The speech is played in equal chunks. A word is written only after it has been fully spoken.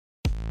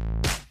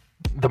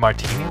The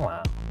Martini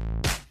Lounge.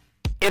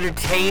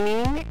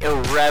 Entertaining,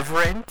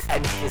 irreverent,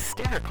 and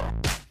hysterical.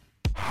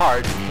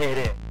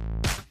 Hard-hitting.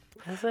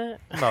 Is it?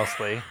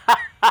 Mostly.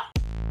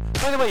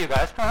 What about you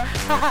guys?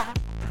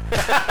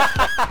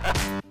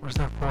 Where's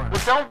that for?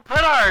 Well, don't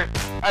put our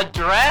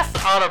address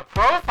on a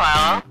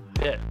profile.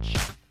 Bitch.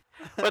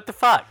 What the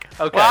fuck?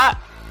 Okay. What?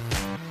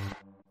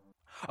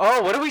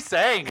 Oh, what are we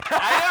saying?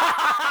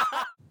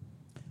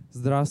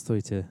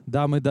 Здравствуйте,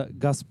 дамы и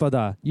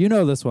господа. You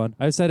know this one.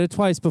 I've said it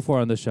twice before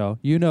on the show.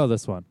 You know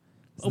this one.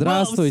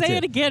 Здравствуйте. Well, say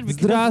it again.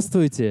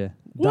 Здравствуйте,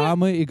 What?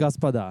 дамы и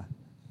господа.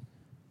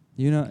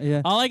 You know,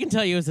 yeah. All I can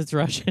tell you is it's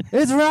Russian.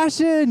 It's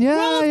Russian. Yeah,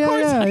 Well, of yeah,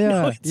 course yeah, I yeah.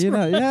 know it's you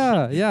know,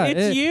 yeah.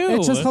 It's you.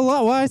 It's just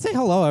hello. Well, I say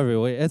hello every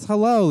week. It's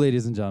hello,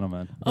 ladies and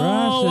gentlemen.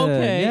 Oh, Russian.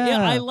 okay.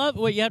 Yeah. I love.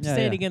 Wait, you have to Yeah,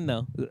 say it yeah. again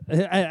though.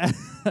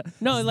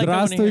 No, like I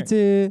wanna hear it.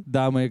 Здравствуйте,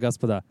 дамы и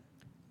господа.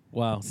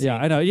 Wow. See. Yeah,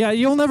 I know. Yeah,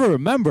 you'll never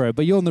remember it,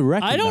 but you'll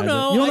recognize I don't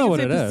know. it. You'll I know can what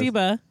say it is.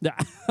 spasiba. Yeah.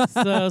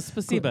 So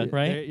spasiba,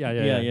 right?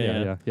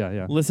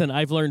 Yeah. Listen,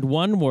 I've learned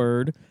one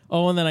word.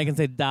 Oh, and then I can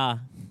say da.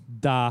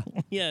 Da.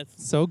 Yes.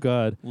 So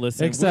good.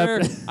 Listen,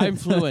 Except I'm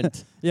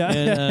fluent. yeah.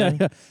 in,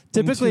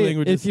 Typically,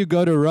 languages. if you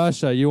go to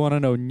Russia, you want to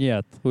know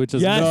 "niet," which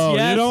is Yes, no.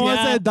 yes, You don't want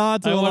yeah. to say "da"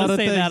 to I a wanna lot of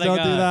say things. that Don't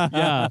do again.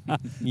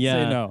 that. Yeah.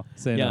 Say no.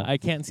 Say Yeah, no. I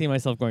can't see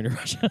myself going to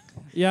Russia.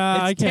 Yeah,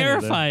 It's I can't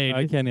terrifying. Either.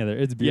 I can't either.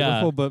 It's Yeah.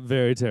 beautiful, but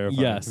very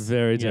terrifying. Yes.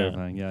 Very Yeah.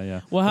 terrifying.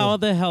 Yeah. Well, how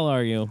the hell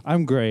are you?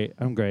 I'm great.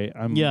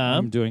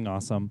 I'm doing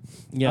awesome.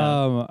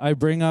 Yeah. I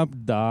bring up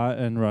 "da"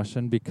 in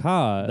Russian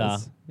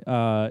because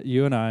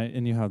you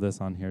and you have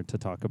this on here to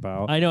talk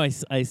about. I know.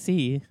 I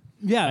see.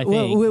 Yeah, I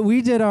well, think.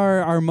 we did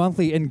our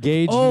monthly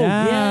Engage Oh,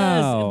 Now.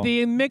 yes.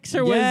 The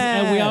mixer was,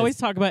 and we Yes. always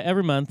talk about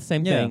every month,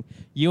 same Yeah. thing.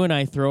 You and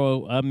I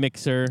throw a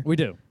mixer We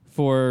do.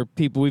 for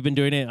people. We've been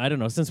doing it, I don't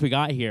know, since we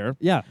got here.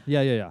 Yeah.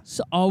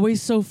 So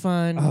always so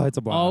fun. Oh, it's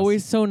a blast.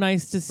 Always so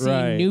nice to see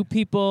Right. new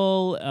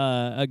people,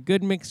 a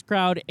good mixed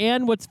crowd.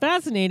 And what's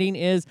fascinating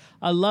is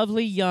a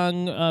lovely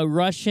young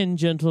Russian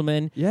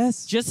gentleman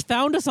Yes. just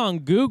found us on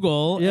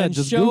Google Yeah, and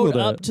just showed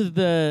Googled up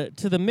it.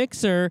 to the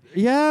mixer.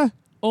 Yeah.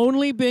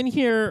 Only been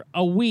here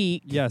a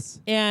week.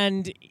 Yes.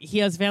 And he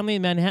has family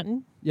in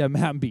Manhattan. Yeah,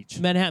 Manhattan Beach.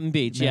 Manhattan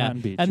Beach,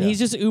 Manhattan Beach, and yeah. he's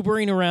just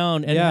Ubering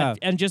around and Yeah.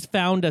 and just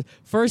found us.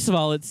 First of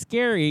all, it's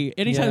scary.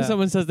 Anytime Yeah.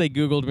 someone says they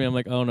Googled me, I'm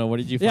like, oh no, what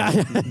did you find?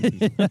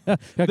 Yeah.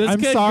 This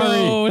I'm could sorry.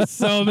 go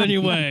so many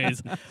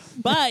ways.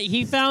 But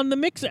he found the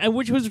mixer,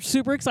 which was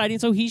super exciting.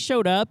 So he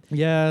showed up.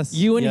 Yes.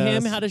 You and yes.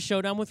 him had a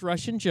showdown with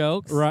Russian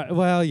jokes. Right.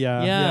 Well,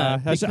 yeah. Yeah,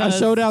 A because-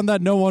 showdown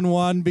that no one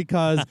won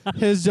because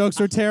his jokes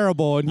were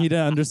terrible and he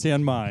didn't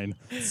understand mine.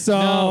 So.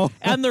 No,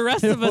 and the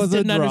rest it of us was a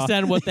didn't draw.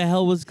 understand what the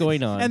hell was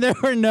going on. And there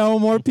were no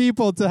more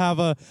people to have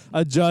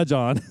a judge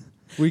on.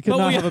 We could But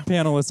not we- have a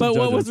panelist. But of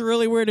what judges. was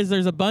really weird is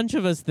there's a bunch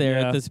of us there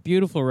Yeah. at this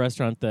beautiful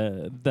restaurant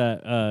that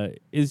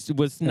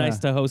was nice Yeah.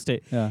 to host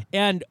it. Yeah.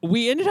 And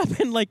we ended up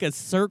in like a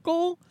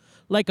circle,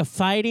 like a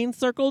fighting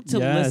circle to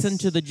Yes. listen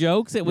to the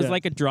jokes. It was Yeah.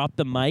 like a drop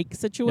the mic Yeah,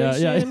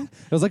 situation. yeah.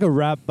 It was like a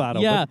rap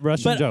battle. Yeah, but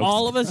Russian jokes.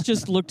 all of us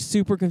just looked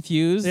super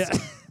confused Yeah.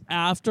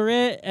 after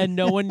it, and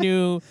no one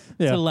knew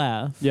Yeah. to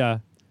laugh. Yeah.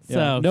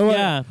 So, no one-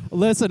 yeah.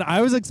 Listen,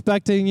 I was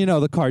expecting,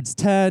 the cards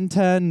 10,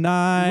 10,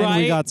 9. We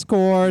Right? got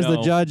scores, the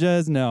No.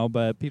 judges. No,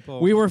 but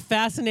people. We were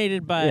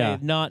fascinated by Yeah.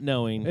 not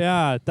knowing.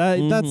 Yeah,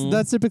 Mhm.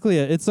 that's typically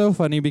it. It's so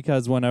funny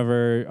because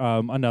whenever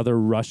another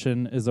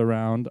Russian is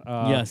around,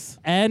 Yes.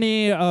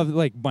 any of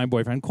like my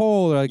boyfriend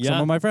Cole or like some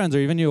Yeah. of my friends or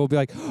even you will be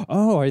like,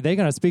 oh, are they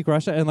gonna speak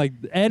Russian? And like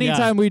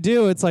anytime we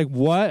do, it's like,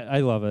 what? I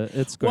love it.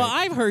 It's great. Well,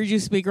 I've heard you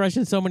speak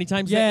Russian so many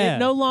times that Yeah. it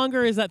no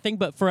longer is that thing,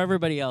 but for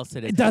everybody else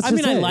it is. That's I mean,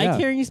 just I it, like yeah.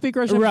 hearing you speak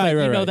Russian, Right, but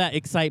right, you know right. that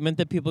excitement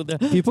that people...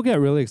 People get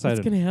really excited.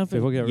 What's going to happen?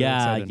 People get really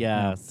excited.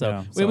 Yeah. So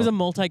yeah, it was a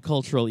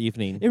multicultural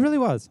evening. It really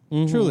was.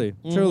 Mhm. Truly.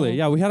 Mhm.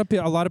 Yeah, we had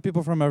a lot of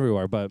people from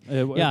everywhere, but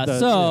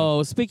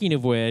Speaking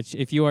of which,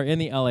 if you are in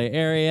the LA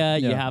area,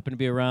 you Yeah. happen to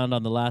be around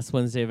on the last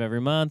Wednesday of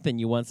every month, and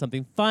you want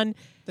something fun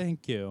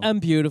thank you.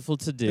 and beautiful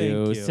to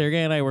do, Thank you.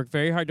 Sergey and I work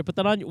very hard to put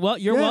that on. Well,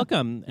 you're Yeah.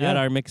 welcome Yeah. at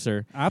our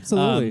mixer.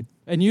 Absolutely.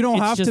 And you don't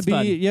it's have to just be.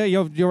 fun. Yeah,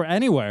 you're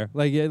anywhere.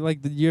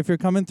 If you're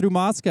coming through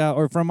Moscow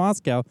or from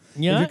Moscow,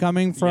 Yeah. if you're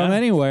coming from Yeah.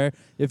 anywhere,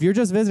 if you're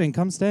just visiting,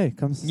 come stay.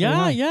 Come stay.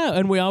 Yeah.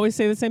 And we always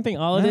say the same thing.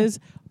 All it Yeah. is,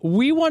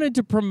 we wanted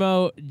to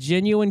promote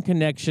genuine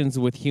connections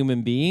with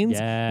human beings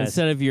Yes.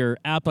 instead of your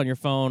app on your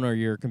phone or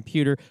your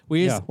computer.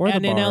 We just, Yeah, or the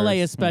and in LA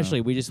bars,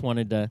 especially, we just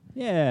wanted to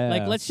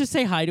Yeah. let's just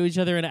say hi to each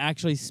other and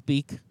actually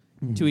speak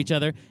to each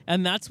other.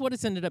 And that's what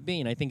it's ended up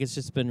being. I think it's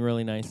just been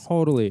really nice.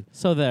 Totally.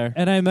 So there.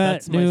 And I met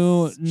That's my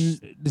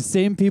the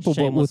same people,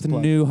 but shameless with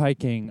plug. new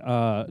hiking.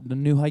 The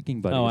new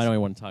hiking buddies. Oh, I don't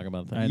even want to talk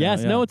about that. I know,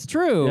 Yes, yeah. no, it's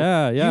true.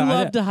 Yeah. You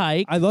love to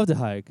hike. I love to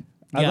hike.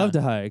 I Yeah. love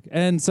to hike,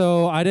 and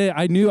so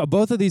I knew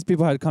both of these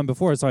people had come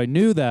before, so I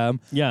knew them.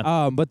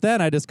 Yeah. But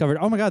then I discovered,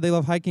 oh my God, they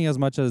love hiking as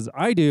much as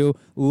I do.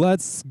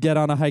 Let's get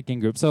on a hiking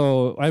group.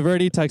 So I've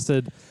already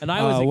texted. And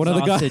I was one of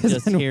the guys exhausted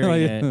just and we're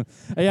hearing like-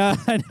 Yeah,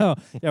 I know.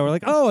 Yeah, we're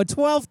like, oh, a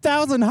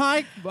 12,000 mile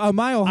hike.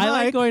 I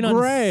like going on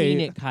Great.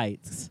 scenic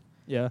hikes.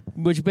 Yeah.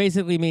 which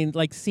basically means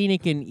like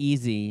scenic and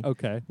easy.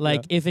 Okay.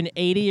 Like if an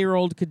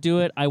 80-year-old could do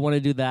it, I want to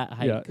do that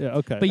hike. Yeah.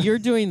 Okay. But you're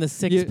doing the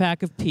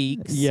 6-pack of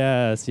peaks.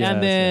 Yes. Yes.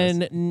 And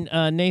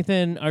then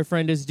Nathan, our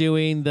friend, is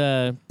doing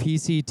the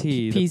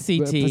PCT.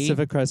 PCT. The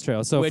Pacific Crest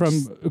Trail. So Which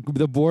from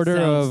the border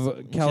sounds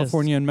of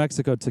California and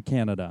Mexico to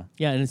Canada.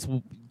 yeah, and it's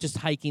just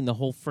hiking the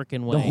whole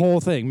freaking way. The whole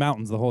thing,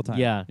 mountains the whole time.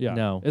 Yeah, Yeah.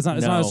 no, It's not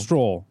a no.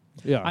 stroll.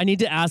 Yeah. I need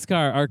to ask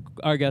our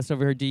guest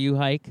over here. Do you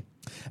hike?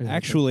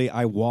 Actually,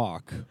 I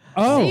walk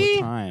Oh. all See?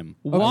 the time.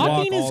 Walking I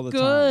walk is all the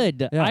time.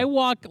 good. Yeah. I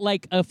walk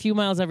like a few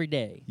miles every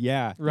day.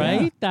 Yeah.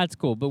 Right? Yeah. That's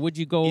cool. But would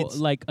you go It's-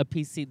 like the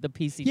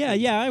PCT?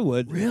 Yeah, I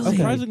would. Really?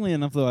 Surprisingly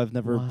enough, though, I've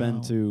never Wow.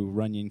 been to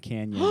Runyon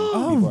Canyon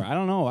before. I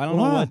don't know. I don't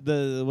know Wow.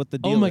 what the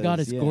deal Oh my is. God,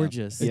 it's Yeah.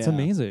 gorgeous. It's Yeah.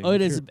 amazing. Oh,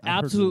 it is I've heard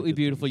absolutely really good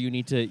beautiful.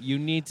 things. You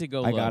need to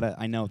go. I look. got it.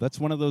 I know. That's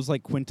one of those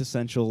like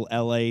quintessential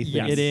LA things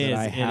Yes. It is, that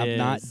I it have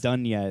not is.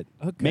 done yet.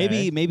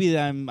 Okay. Maybe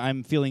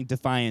I'm feeling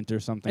defiant or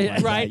something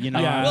like Right. that. You know,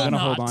 Yeah. I'm Will gonna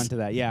hold not. on to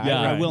that. Yeah,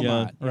 Yeah, I will yeah.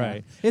 not. Yeah.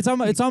 Right.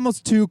 It's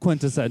almost too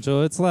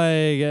quintessential. It's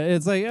like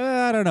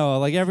I don't know.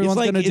 Like everyone's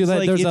it's like, gonna do it's that.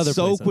 like There's it's other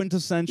so places.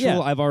 quintessential. Yeah.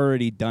 I've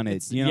already done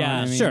it. You know yeah,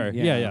 what I mean? sure.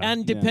 Yeah.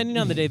 And depending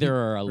on the day, there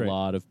are a Right.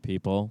 lot of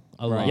people.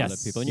 A Right. lot Yes.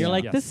 of people. And you're Yeah.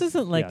 like, Yes. this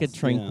isn't like Yes. a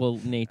tranquil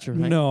nature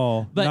hike.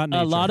 No, But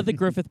not a lot nature. of the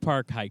Griffith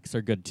Park hikes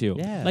are good too.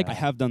 Yeah. Like I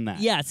have done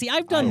that. yeah, see,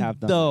 I've done have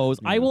done those.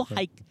 that. I Yeah. will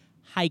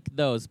hike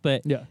those,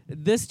 but Yeah.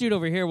 this dude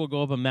over here will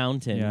go up a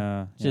mountain.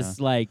 Yeah,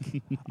 Just like,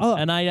 Oh.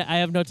 and I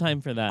have no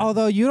time for that.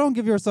 Although you don't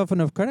give yourself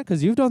enough credit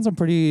because you've done some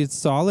pretty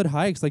solid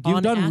hikes. Like you've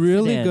On done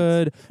really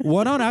accident. good,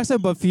 one on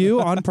accident, but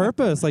few on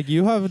purpose. Like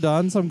you have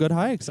done some good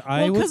hikes.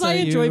 I Well, would because I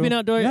say enjoy you- being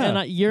outdoors, yeah,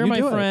 and you're you my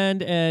do it.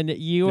 friend, and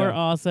you are Yeah.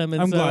 awesome,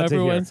 and I'm so glad to hear.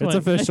 everyone's It's fun.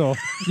 official.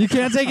 You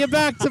can't take it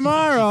back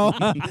tomorrow.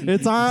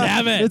 It's on.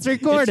 Damn it! It's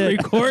recorded.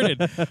 It's recorded.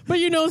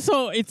 But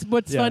so it's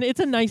what's Yeah. fun. It's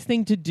a nice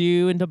thing to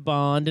do and to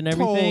bond and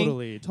everything.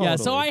 Totally. Yeah.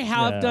 So I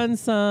have Yeah. done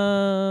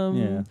some,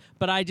 Yeah.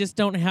 but I just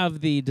don't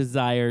have the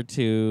desire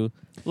to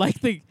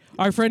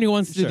our friend who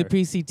wants to do the Sure.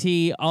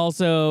 PCT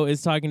also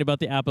is talking about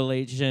the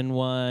Appalachian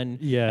one.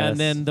 Yes, And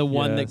then the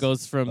one that yes.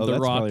 goes from Oh, the that's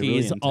probably really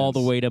Rockies all the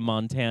intense. way to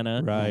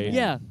Montana. Right.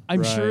 Yeah.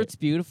 I'm sure Right. it's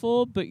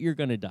beautiful, but you're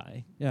going to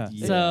die. Yeah.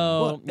 Yeah. So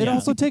Well, it yeah.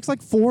 also takes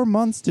like 4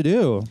 months to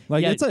do.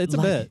 Like Yeah, it's a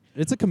like- bit.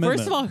 It's a commitment.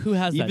 First of all, who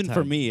has that Even time?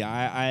 for me,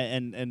 I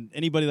and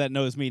anybody that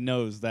knows me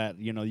knows that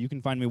you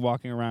can find me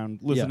walking around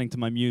listening to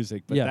my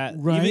music. But Yeah. that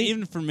Right.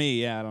 even for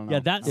me, I don't know.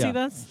 Yeah, see, Yeah.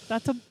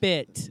 that's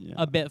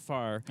a bit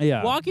far.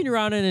 Yeah. Walking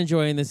around and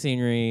enjoying the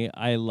scenery,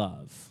 I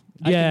love.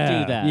 I yeah.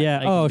 can do that. Yeah. I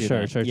can Oh, do sure,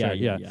 that. sure, yeah, sure.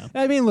 Yeah. yeah.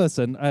 I mean,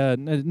 listen.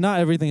 Not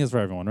everything is for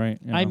everyone, right?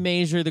 You I know?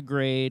 measure the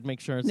grade, make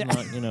sure it's not.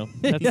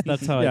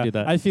 That's how Yeah. I do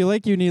that. I feel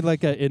like you need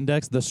like an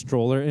index, the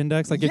stroller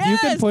index. Like if you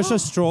can Yes! push a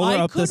stroller I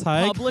up this could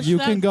hike, publish you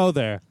that. can go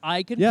there.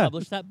 I can Yeah.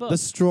 publish that book. The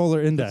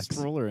stroller index.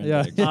 stroller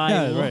Yeah. index. I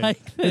Yeah, right. like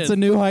It's this. a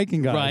new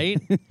hiking guide.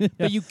 Right?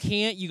 But you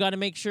can't. You got to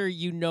make sure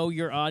you know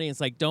your audience.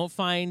 Like, don't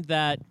find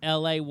that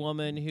LA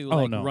woman who Oh,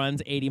 like no.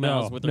 runs 80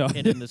 miles with her no.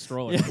 kid in the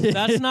stroller.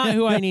 That's not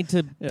who I need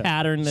to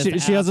pattern this.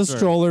 She has a after.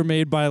 stroller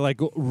made by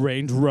like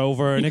Range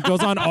Rover, and it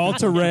goes on all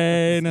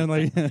terrain, and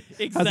like has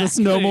a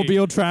Exactly.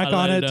 snowmobile track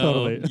on I it. know.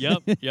 Totally.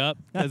 Yep.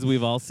 Because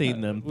we've all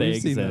seen them. They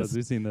We've seen exist. those.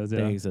 We've seen those. Yeah.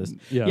 They exist.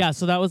 Yeah. Yeah,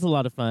 so that was a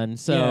lot of fun.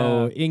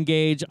 So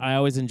Engage, I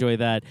always enjoy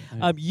that.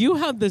 You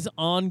have this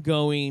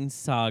ongoing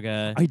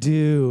saga I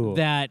do.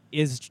 that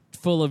is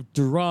full of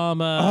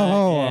drama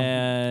Oh.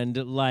 and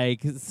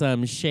like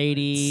some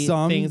shady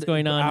Some things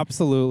going on.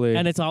 Absolutely.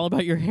 And it's all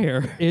about your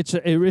hair.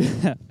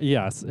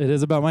 Yes, it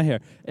is about my hair.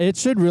 It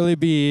should really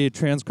be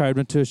transcribed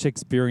into a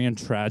Shakespearean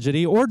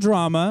tragedy or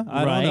drama.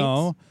 I Right. don't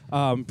know.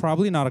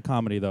 Probably not a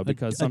comedy though,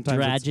 because a sometimes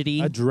it's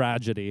tragedy? a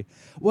tragedy.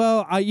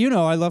 Well, I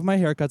love my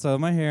haircuts. I love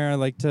my hair. I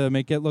like to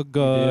make it look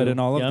good and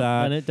all of Yep,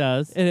 that. And it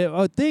does.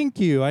 Thank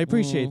you. I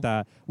appreciate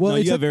that. Well, no,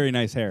 it's you a- have very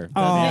nice hair. It's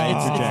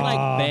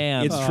like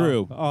bam. It's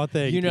true. Oh,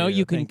 thank you. You know,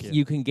 you can Thank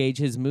you can gauge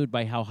his mood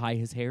by how high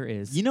his hair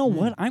is. You know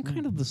what? I'm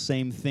kind of the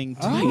same thing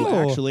too,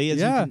 Oh, actually,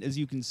 yeah. as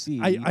you can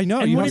see. I know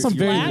And you when have some it's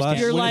very flat, lush.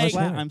 you're When it's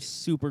like- flat, I'm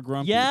super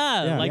grumpy.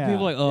 yeah, Yeah. like Yeah.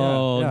 people are like,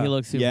 oh, Yeah. he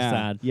looks super yeah,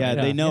 sad. yeah.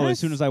 Yeah. They know Yes. as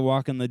soon as I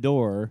walk in the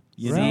door,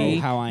 you See?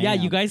 know how I yeah,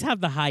 am. you guys have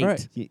the height,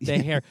 Right. the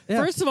hair. Yeah.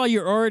 First of all,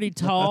 you're already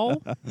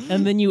tall,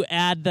 and then you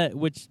add that,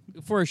 which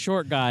for a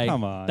short guy,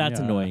 Come on, that's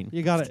yeah. annoying.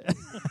 You got it.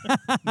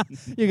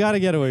 You got to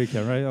get it where you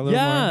can, right? A little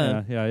Yeah.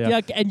 more. Yeah.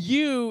 And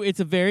it's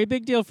a very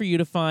big deal for you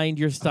to find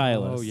your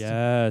stylist. Oh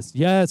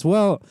yes.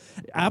 Well,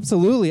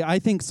 absolutely. I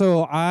think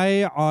so.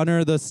 I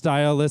honor the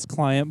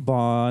stylist-client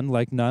bond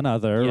like none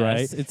other, Yes,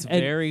 right? it's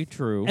And- very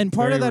true. And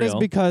part of very that is real.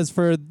 because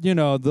for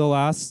the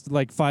last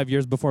like 5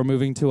 years before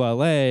moving to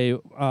LA,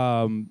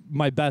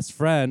 my best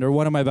friend or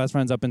one of my best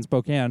friends up in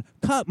Spokane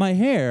cut my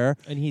hair.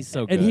 and he's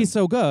so good. And he's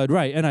so good,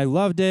 right? And I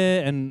loved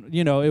it. And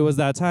it was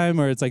that time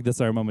where it's like this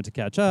is our moment to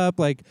catch up,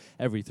 like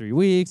every 3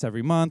 weeks,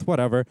 every month,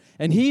 whatever.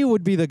 And he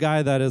would be the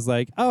guy that is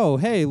like, oh,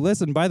 hey,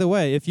 listen, by the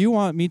way, if you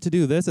want me to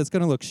do this, it's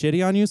gonna look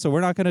shitty on you, so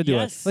we're not gonna do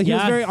Yes, it. Like he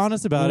was yes. very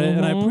honest about it,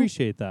 and I Mhm.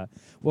 appreciate that.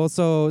 Well,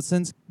 so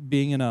since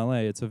being in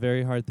LA, it's a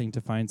very hard thing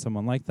to find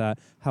someone like that.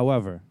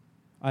 However,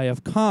 I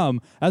have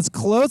come as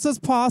close as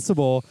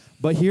possible,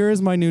 but here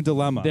is my new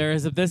dilemma.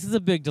 This is a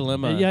big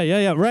dilemma.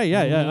 Yeah, right,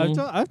 yeah.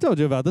 Mhm. I've told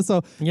you about this.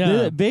 So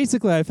Yeah.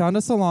 basically, I found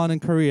a salon in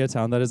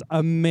Koreatown that is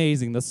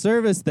amazing. The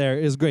service there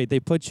is great. They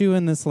put you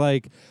in this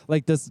like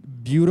this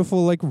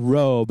beautiful like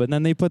robe, and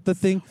then they put the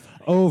thing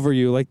over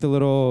you, like the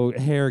little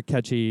hair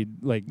catchy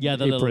like Yeah,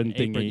 the little apron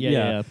thingy.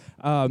 apron.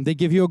 Yeah. They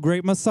give you a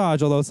great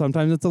massage, although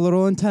sometimes it's a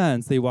little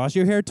intense. They wash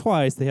your hair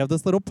twice. They have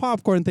this little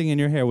popcorn thing in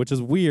your hair, which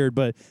is weird,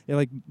 but it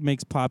like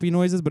makes poppy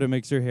noises, but it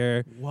makes your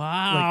hair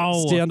Wow.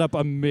 like stand up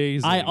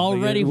amazing. I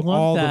already want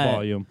all that. the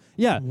volume.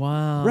 Yeah.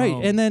 Wow. Right,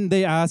 and then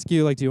they ask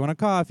you like, do you want a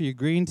coffee, a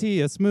green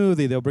tea, a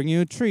smoothie? They'll bring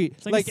you a treat.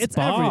 It's like a it's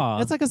spa.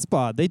 it's like a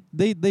spa.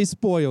 They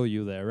spoil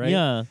you there, right?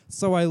 Yeah.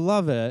 So I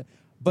love it.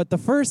 But the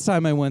first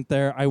time I went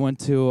there, I went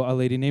to a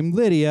lady named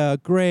Lydia.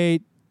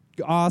 Great,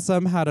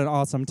 awesome, had an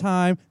awesome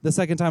time. The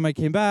second time I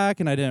came back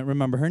and I didn't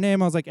remember her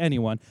name, I was like,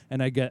 anyone.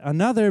 And I get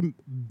another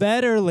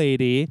better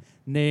lady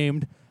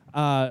named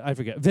I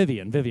forget,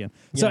 Vivian.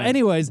 So Yeah.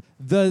 anyways,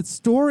 the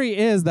story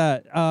is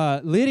that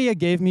Lydia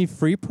gave me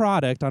free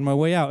product on my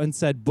way out and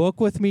said,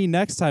 book with me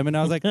next time. And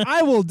I was like,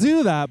 I will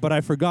do that, but I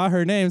forgot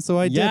her name, so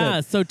I did Yeah.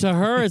 it. So to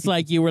her, it's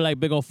like you were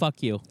like, big ol'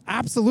 fuck you.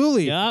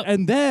 Absolutely. Yep.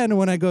 And then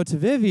when I go to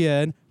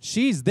Vivian,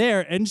 she's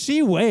there and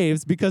she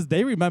waves because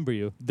they remember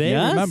you. They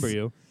Yes. remember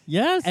you.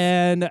 Yes.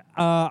 And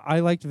I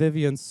liked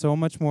Vivian so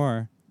much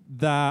more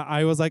that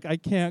I was like, I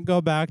can't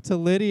go back to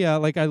Lydia.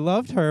 Like, I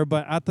loved her,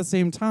 but at the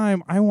same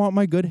time, I want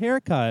my good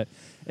haircut.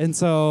 And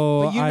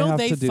so But you I know have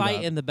they to do fight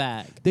that. in the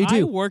back. They I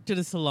do. worked at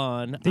a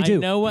salon. They I do.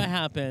 know what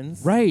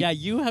happens. Right. Yeah,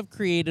 you have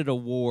created a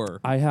war.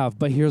 I have,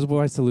 but here's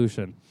my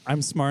solution.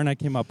 I'm smart and I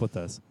came up with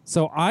this.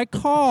 So I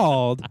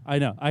called,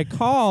 I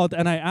called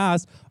and I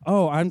asked,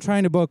 oh, I'm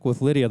trying to book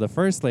with Lydia, the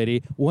first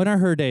lady. When are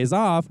her days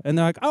off? And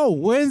they're like, oh,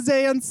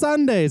 Wednesday and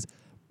Sundays.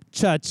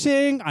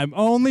 Cha-ching, I'm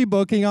only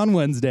booking on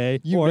Wednesday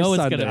You or know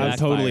it's Sunday. gonna I've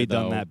backfire, totally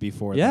though. done that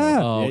before.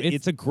 Yeah. though. Oh,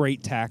 it's a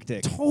great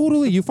tactic.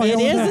 Totally. You find It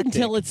out is what-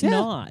 until it's Yeah.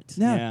 not.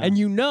 Yeah. Yeah. And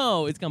you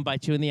know it's gonna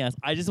bite you in the ass.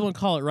 I just want to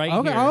call it right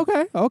Okay,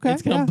 here. okay.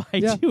 It's gonna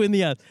bite yeah. you in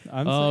the ass.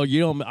 I'm Oh, saying-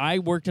 you don't. I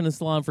worked in a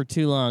salon for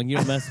too long. You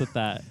don't mess with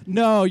that.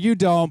 No, you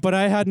don't, but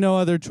I had no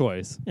other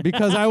choice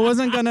because I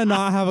wasn't going to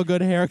not have a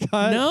good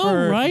haircut. No,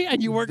 for- right?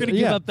 And you weren't gonna give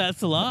Yeah. up that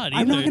salon.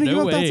 I'm not either. going to No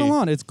give up that way.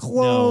 salon. It's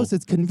close,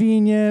 it's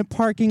convenient,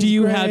 parking. Do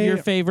you have your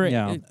favorite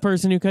Yeah.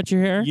 person who cut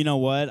your hair? You know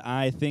what?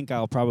 I think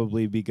I'll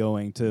probably be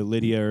going to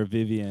Lydia or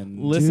Vivian.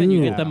 Listen, you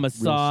Dude. get the Yeah, real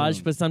massage,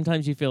 soon. but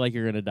sometimes you feel like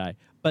you're gonna die.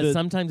 But The-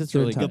 sometimes it's Good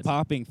really times. good. The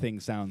popping thing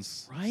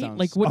sounds Right? sounds-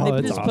 Like wouldn't Oh, they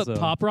it's just put awesome.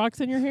 pop rocks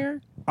in your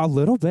hair? A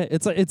little bit.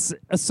 It's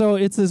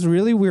this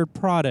really weird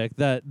product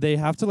that they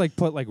have to like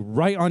put like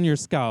right on your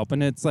scalp,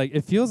 and it's like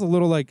it feels a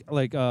little like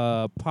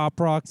pop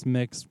rocks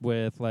mixed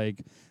with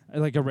like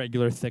a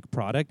regular thick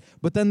product.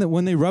 But then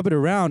when they rub it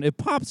around, it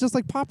pops just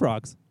like pop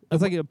rocks.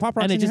 It's like pop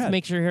rocks And it in your just head.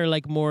 makes your hair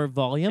like more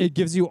volume. It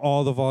gives you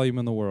all the volume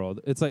in the world.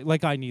 It's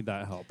like I need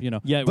that help, you know.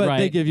 Yeah, but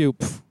they right. give you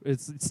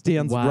it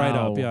stands right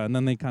Wow. up, yeah, and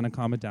then they kind of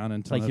calm it down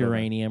and It's like turn it over.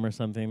 uranium or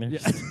something. They're Yeah.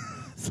 just-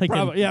 it's like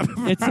Probably, yeah.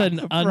 it's an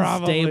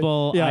Probably.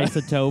 unstable Yeah.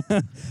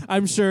 isotope.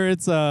 I'm sure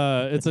it's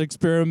an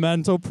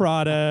experimental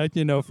product,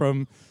 you know,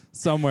 from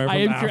somewhere. From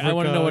I Africa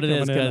want to know what it is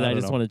coming in. because I don't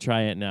just know. want to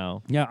try it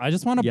now. Yeah, I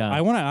just want to. Yeah.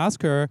 I want to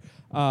ask her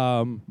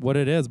what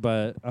it is,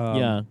 but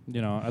Yeah.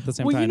 you know, at the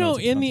same Well, time, you know,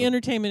 it's in the expensive.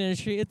 entertainment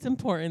industry, it's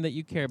important that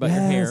you care about your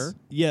Yes. hair.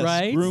 Yes,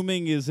 Right?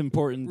 grooming is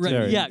important Right,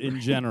 to- yeah. in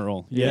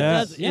general. Yeah.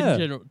 That's Yeah. in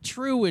general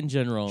true in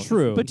general.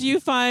 True. But do you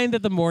find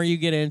that the more you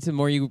get into,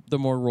 the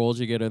more roles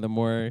you get, or the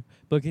more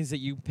bookings that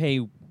you pay,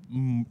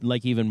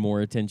 like even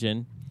more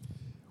attention?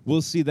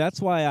 Well, see,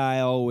 that's why I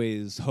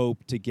always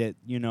hope to get,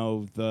 you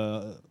know,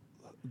 the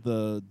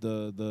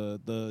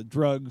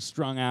drugs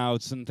strung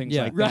outs and things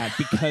Yeah. like that,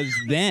 because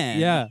then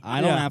Yeah. I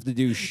don't Yeah. have to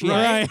do shit.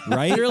 Right.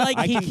 Right? You're like,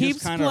 I he can keeps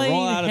just kinda playing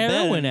roll out of bed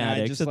heroin and I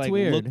addicts. just It's like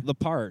weird. look the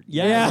part.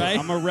 Yeah, right?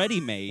 I'm a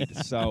ready-made.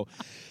 So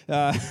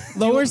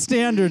Lower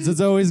standards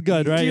is always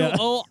good, right? Do Yeah.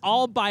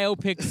 all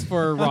biopics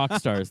for rock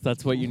stars.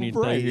 That's what you need.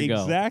 right, There you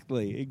go.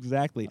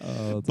 exactly.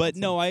 Oh, that's But awesome.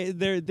 no,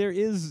 there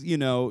is, you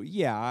know,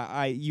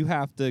 you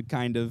have to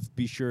kind of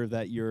be sure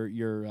that you're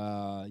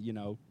you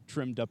know,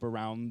 trimmed up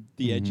around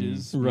the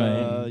edges,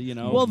 Right. you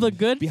know. Well, the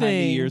good behind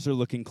thing, the ears are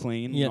looking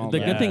clean. and yeah, all the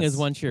that. good thing is Yes.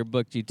 once you're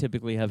booked, you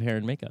typically have hair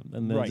and makeup,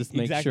 and they'll Right, just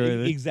make exactly, sure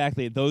that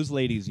exactly. Those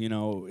ladies, you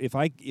know, if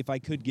I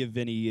could give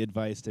any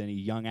advice to any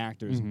young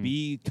actors, Mhm.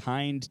 be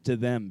kind to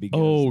them because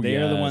Oh,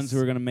 they're the ones yes. who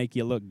are going to make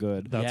you look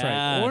good. That's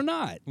Yeah. right. Or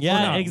not. Yeah,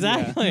 Or not.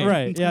 exactly.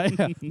 Right. Yeah.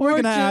 Yeah. We're Or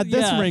gonna ju- add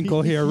this yeah.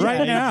 wrinkle here Yeah,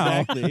 right now.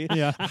 exactly.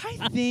 Yeah.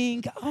 I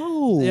think,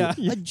 Yeah.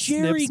 a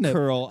Jerry snip.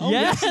 curl. Oh,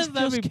 Yes, this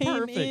that'd just be came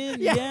perfect.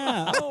 in.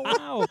 Yeah. Oh,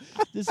 wow.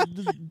 This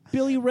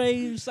Billy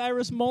Ray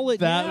Cyrus mullet.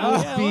 That yeah,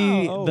 would yeah,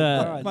 be wow. Oh,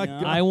 the. God,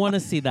 yeah. I want to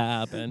see that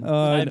happen.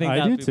 I think I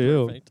that'd do be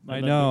too. perfect. I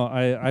That'd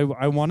know.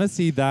 I want to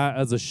see that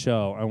as a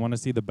show. I want to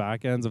see the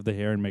back ends of the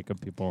hair and makeup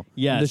people.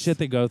 Yes. The shit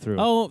they go through.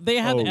 Oh, they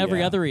have Oh, every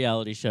yeah. other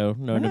reality show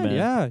known to Yeah, man.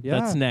 yeah, yeah,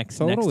 That's next.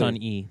 Next totally. on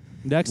E.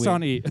 Next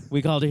on E.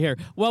 We called it here.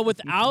 Well,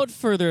 without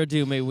further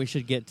ado, maybe we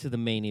should get to the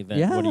main event.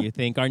 Yeah. What do you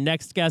think? Our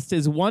next guest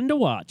is one to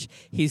watch.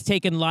 He's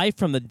taken life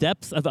from the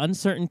depths of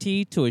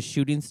uncertainty to a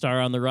shooting star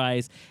on the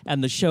rise,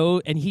 and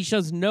he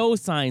shows no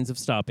signs of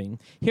stopping.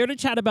 Here to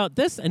chat about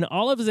this and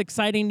all of his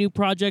exciting new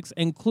projects,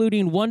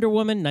 including Wonder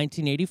Woman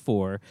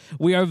 1984.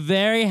 We are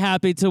very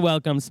happy to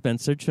welcome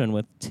Spencer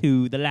Chenoweth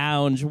to the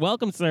lounge.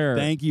 Welcome, sir.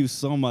 Thank you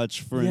so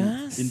much for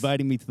Yes.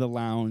 inviting me to the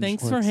lounge.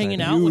 Thanks We're for hanging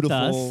excited. out with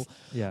Beautiful. us.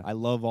 Yeah. I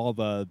love all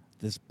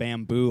this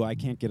bamboo. I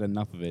can't get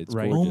enough of it. It's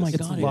Right. Oh gorgeous. my It's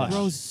God, lush. it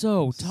grows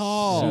so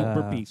tall.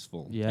 Super Yeah.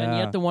 peaceful. Yeah. And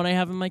yet the one I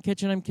have in my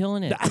kitchen, I'm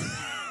killing it.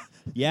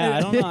 Yeah, I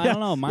don't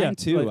know. Mine Yeah,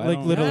 too. like I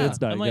don't literally know. it's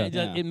dying, It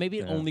yeah. maybe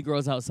it Yeah. only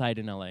grows outside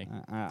in LA.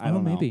 I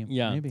don't know. maybe.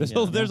 Yeah. Maybe.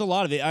 There's a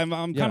lot of it. I'm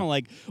kind Yeah. of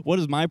like, what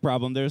is my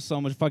problem? There's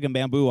so much fucking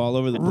bamboo all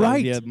over the place.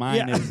 Right. Yeah,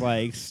 mine Yeah. is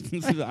like,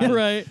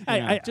 Right.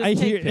 I Just I take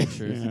hear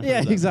pictures.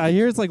 Yeah, exactly. I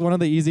hear it's like one of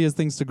the easiest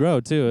things to grow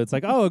too. It's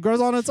like, oh, it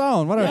grows on its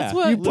own. Whatever. That's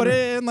what- you put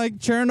it in like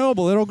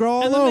Chernobyl, it'll grow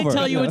all And then over. they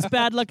tell you it's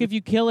bad luck if you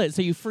kill it,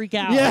 so you freak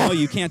out. Yeah. Oh,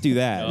 you can't do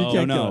that. You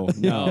can't no, kill it.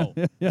 no.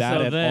 That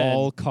So at then-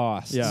 all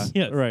costs. Yeah.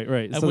 Yes. Right.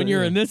 And So when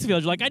you're yeah. in this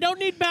field, you're like, I don't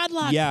need bad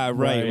luck. Yeah,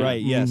 right.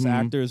 Right. Yes, Mhm.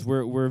 actors,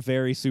 we're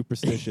very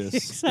superstitious.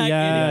 Exactly.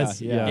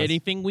 Yes, Yeah, yes.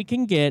 Anything we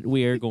can get,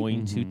 we are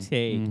going to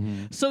take.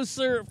 So,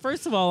 sir,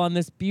 first of all, on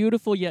this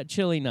beautiful yet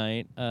chilly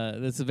night,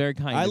 this is very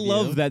kind I of you.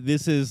 love that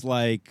this is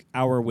like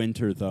our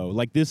winter, though.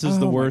 Like this is Oh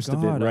the my worst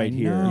of God, it I right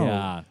here. know.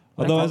 Yeah.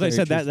 Although, That's as I very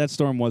said, true. that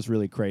storm was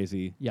really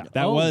crazy. Yeah.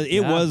 That Oh, was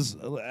yeah. was,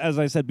 as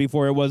I said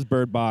before, it was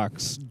Bird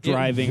Box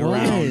driving was.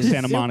 around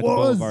Santa It Monica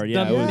was. Boulevard.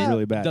 Yeah, The it was minute-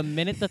 really bad. The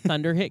minute the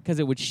thunder hit, because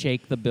it would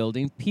shake the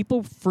building,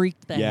 people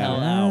freaked the Yeah. hell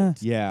Yeah.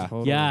 out. yeah.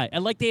 Totally. Yeah,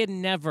 and like they had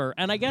never,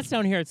 and I guess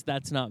down here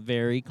that's not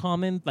very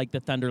common, like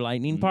the thunder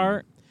lightning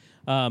part.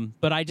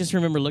 But I just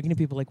remember looking at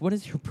people like, "What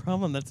is your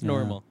problem? That's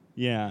normal."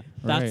 Yeah.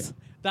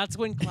 That's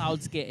when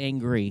clouds get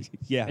angry.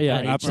 Yeah. Yeah,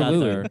 at each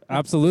absolutely, other.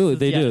 absolutely.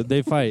 They Yeah. do.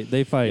 They fight.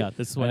 Yeah,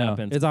 this is what I know.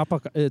 happens.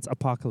 It's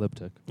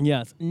apocalyptic.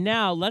 Yes.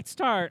 Now let's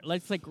start.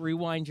 Let's like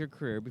rewind your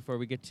career before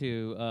we get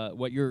to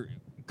what you're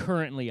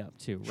currently up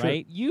to. Sure.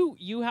 Right?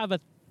 You have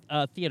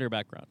a theater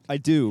background. I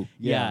do.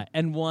 Yeah.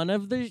 And one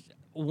of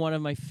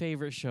my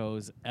favorite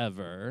shows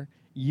ever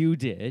you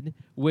did,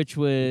 which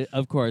was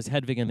of course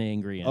Hedwig and the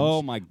Angry Inch.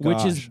 Oh my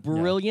Which is gosh.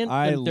 brilliant.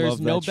 I and there's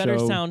love no that better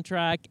show.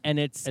 soundtrack, and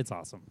it's It's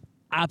awesome.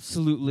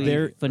 absolutely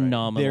There-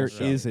 phenomenal. There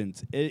show.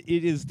 isn't. It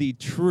is the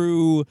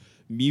true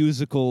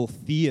musical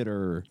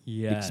theater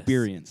Yes.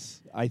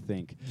 experience, I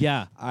think.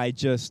 Yeah. I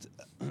just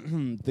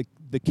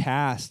the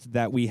cast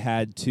that we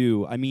had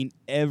too. I mean,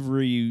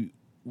 every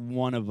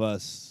one of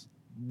us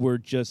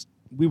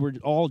we were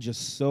all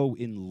just so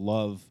in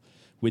love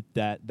with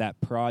that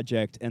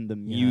project and the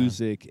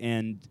music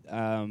and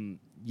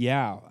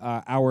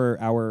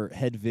our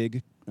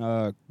Hedwig,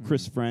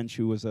 Chris French,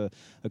 who was a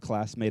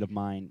classmate of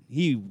mine.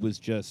 He was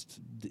just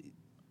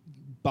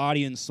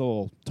body and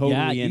soul, totally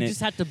yeah, in you it. just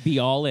had to be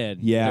all in.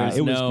 Yeah, There's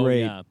it was no-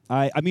 great. yeah.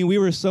 I mean, we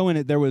were so in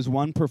it. There was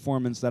one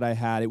performance that I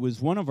had. It was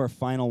one of our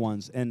final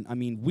ones, and I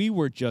mean, we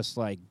were just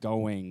like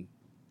going.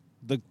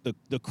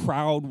 The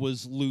crowd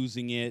was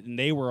losing it, and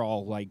they were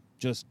all like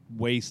just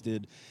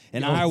wasted,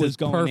 and Oh, I was that's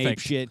going ape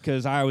perfect. shit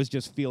because I was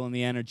just feeling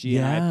the energy.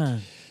 Yeah.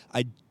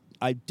 And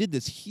I did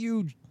this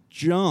huge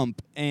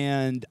jump,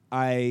 and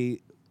I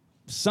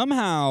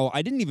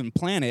didn't even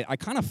plan it. I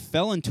kind of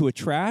fell into a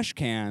trash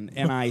can,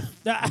 and I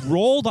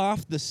rolled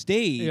off the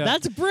stage.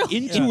 That's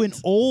brilliant. Into an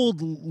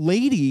old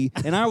lady,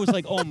 and I was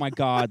like, "Oh my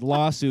God,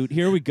 lawsuit!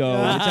 Here we go!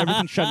 It's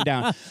everything shutting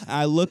down."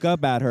 I look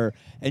up at her,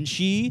 and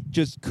she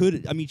just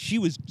couldn't. I mean, she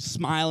was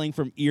smiling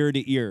from ear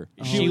to ear.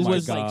 She was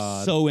was, like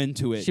God. so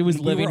into it. She was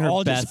And we living were her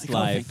all just best like,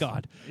 life. Oh, thank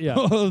God! Yeah.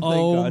 Oh, thank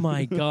Oh God.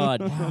 my God!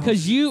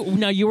 Because you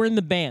were in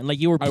the band, like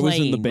you were I playing,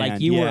 was in the like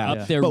band, you were yeah.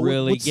 up there But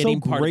really what's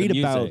getting so part of great the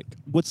music.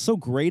 What's so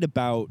great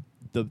about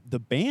the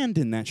band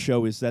in that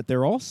show is that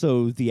they're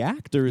also the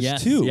actors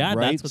Yes, too, yeah,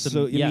 right? that's what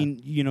so yeah. I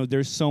mean, you know,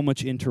 there's so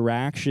much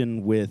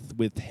interaction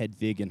with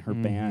Hedwig and her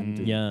band.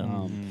 And,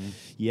 Yeah.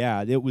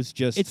 yeah, it was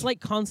just. It's like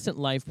constant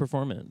live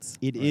performance.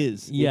 It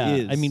is. Yeah, It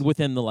is. I mean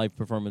within the live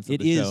performance of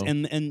it the is, show.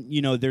 and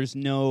you know, there's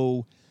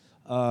no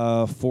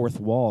fourth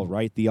wall,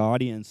 right? The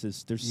audience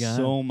is there's Yeah.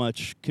 so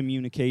much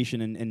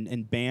communication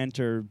and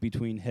banter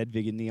between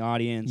Hedwig and the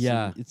audience.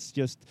 Yeah. and it's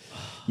just,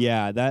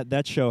 yeah,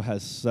 that show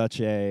has such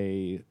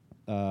a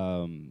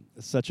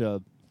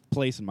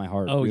place in my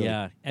heart. Oh really.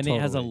 yeah, and it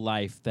has a Totally.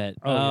 life that.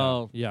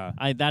 Oh, yeah.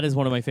 That is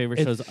one of my favorite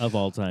It's- shows of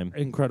all time.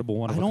 Incredible,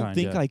 one of I a don't kind.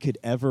 think yeah. I could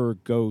ever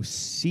go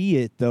see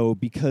it though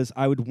because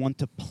I would want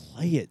to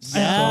play it so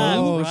Yeah,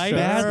 Oh, right. sure.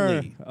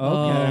 badly. Okay.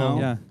 Oh.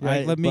 Yeah.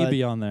 I- Let me but-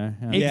 be on there.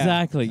 Yeah. Yeah.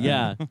 Exactly.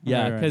 Yeah.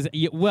 Yeah. Right.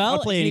 Because well, I'll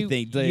play you-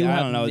 anything. You I have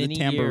don't know, the many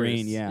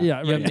tambourine. years. Yeah.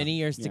 Yeah. You have Right. many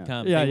years to Yeah.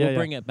 come. Yeah, They yeah, will yeah.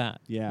 bring it back.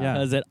 Yeah. Yeah.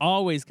 Because it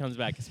always comes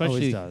back,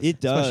 especially does. It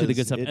does. especially the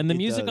good stuff. It- And the it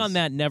music does. on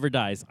that never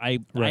dies. I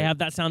Right. have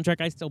that soundtrack.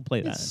 I still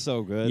play that. It's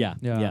so good. Yeah.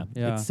 Yeah. Yeah.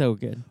 Yeah, Yeah. it's so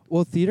good.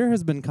 Well, theater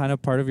has been kind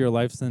of part of your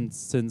life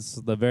since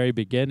the very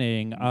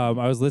beginning. I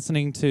was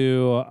listening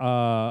to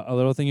a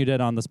little thing you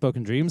did on the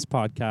Spoken Dreams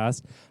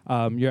podcast,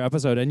 your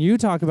episode, and you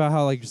talk about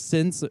how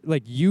since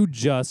you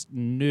just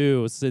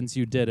knew since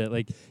you did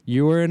it,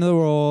 you were in the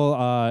role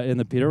in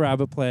the Peter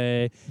Rabbit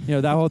play,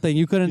 that whole thing.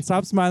 You couldn't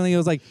stop smiling. It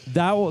was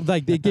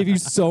it gave you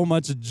so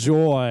much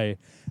joy.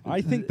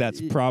 I think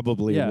that's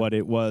probably Yeah. what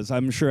it was.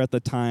 I'm sure at the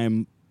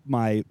time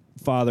my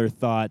father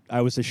thought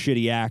I was a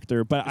shitty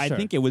actor, but I Sure.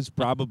 think it was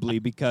probably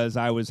because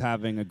I was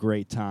having a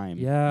great time.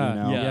 Yeah, you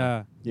know?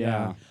 yeah,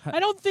 Yeah. I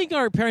don't think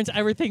our parents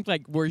ever think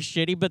we're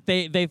shitty, but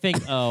they think,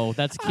 oh,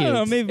 that's I cute. don't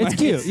know, maybe It's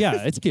cute.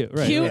 Yeah, it's cute.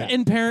 Right. Cute yeah.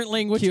 in parent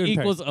language Cute in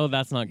equals, oh,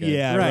 that's not good.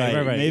 Yeah, Right,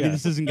 right. right, Maybe yeah.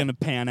 this isn't going to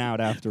pan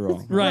out after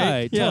all.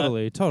 Right, yeah.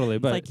 Totally.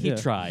 But It's he yeah.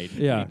 tried.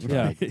 Yeah, He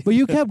yeah. tried. But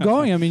you kept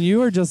going. I mean, you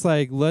were just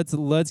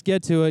let's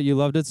get to it. You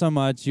loved it so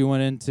much. You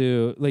went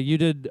into you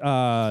did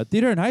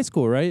theater in high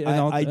schough, right?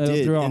 I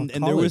did, through all and there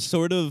college.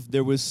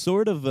 was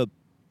sort of a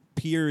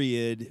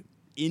period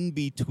in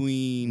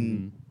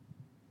between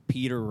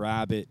Peter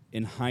Rabbit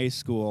in high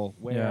school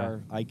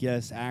where I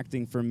guess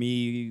acting for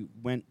me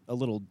went a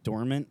little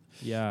dormant,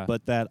 Yeah.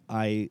 but that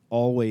I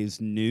always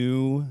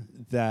knew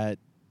that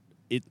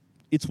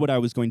it's what I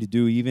was going to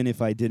do, even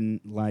if I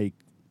didn't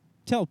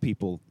tell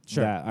people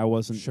Sure. that I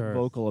wasn't Sure.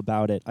 vocal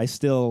about it. I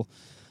still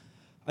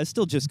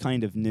just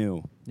kind of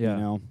knew, Yeah.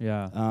 you know.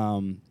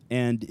 Yeah.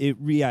 And it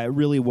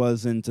really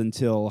wasn't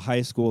until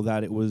high school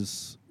that it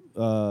was,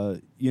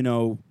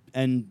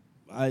 and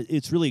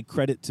it's really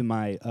credit to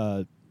my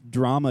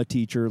drama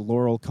teacher,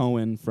 Laurel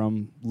Cohen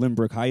from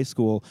Lynbrook High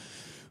School,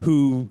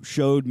 who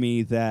showed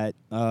me that,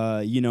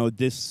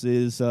 this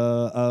is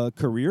a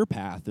career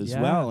path as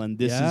Yeah. well, and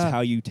this Yeah. is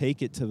how you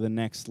take it to the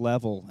next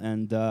level.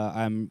 And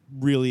I'm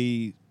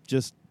really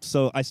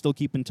so I still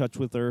keep in touch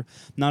with her,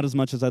 not as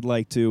much as I'd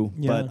like to,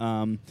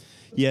 Yeah.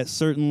 but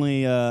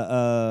certainly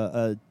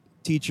a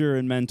teacher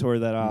and mentor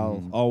that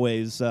I'll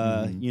always,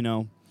 have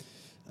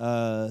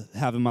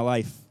in my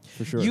life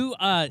for sure. You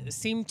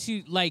seem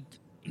to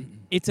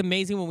it's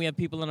amazing when we have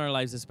people in our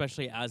lives,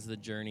 especially as the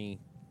journey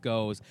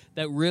goes,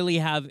 that really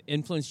have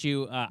influenced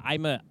you.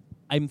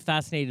 I'm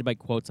fascinated by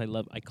quotes. I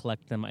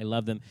collect them. I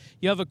love them.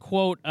 You have a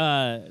quote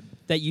that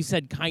you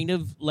said kind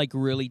of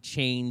really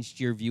changed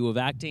your view of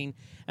acting.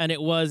 And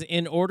it was,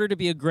 in order to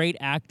be a great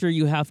actor,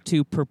 you have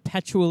to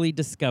perpetually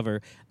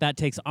discover. That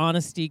takes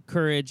honesty,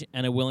 courage,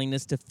 and a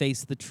willingness to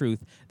face the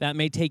truth. That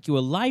may take you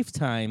a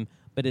lifetime,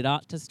 but it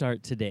ought to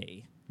start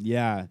today.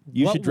 Yeah,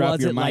 you What should drop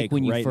was your it mic like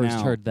when you right first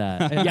now. heard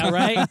that? Yeah,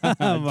 right?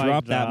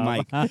 Drop that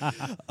mic.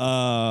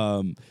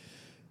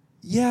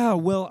 Yeah,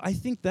 well, I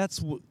think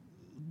that's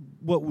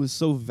what was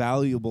so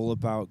valuable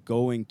about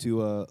going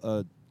to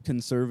a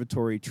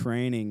conservatory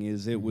training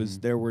is it was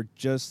there were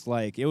just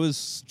it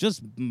was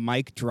just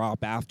mic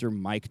drop after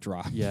mic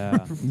drop.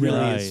 Yeah. Really,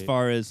 Right. as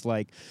far as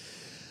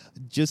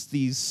just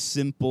these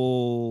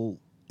simple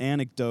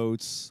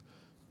anecdotes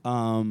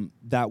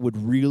that would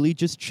really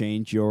just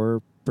change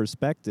your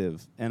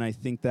perspective. And I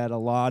think that a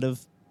lot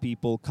of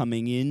people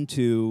coming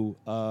into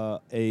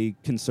a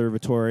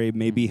conservatory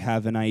maybe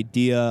have an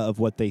idea of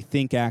what they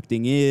think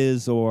acting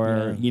is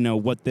or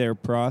what their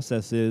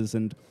process is,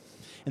 and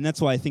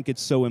that's why I think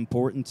it's so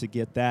important to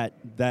get that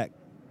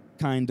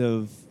kind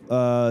of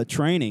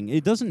training.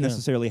 It doesn't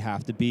necessarily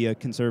have to be a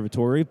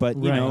conservatory, but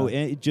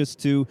just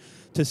to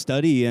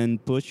study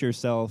and push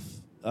yourself.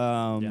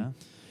 I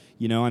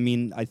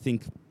mean, I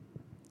think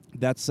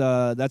that's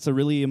a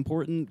really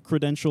important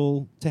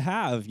credential to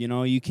have.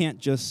 You can't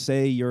just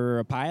say you're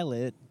a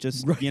pilot.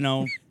 Just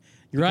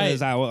Right.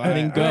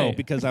 Because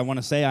because I want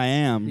to say I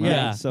am. Right?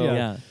 Yeah.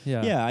 So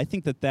Yeah. I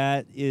think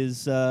that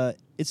is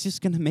it's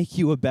just going to make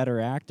you a better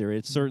actor.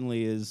 It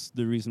certainly is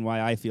the reason why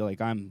I feel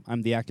like I'm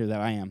the actor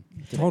that I am.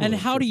 Totally. And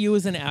how do you,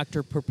 as an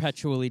actor,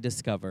 perpetually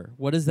discover?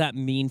 What does that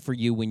mean for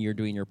you when you're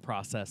doing your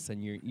process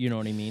and you know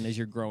what I mean, as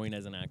you're growing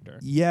as an actor?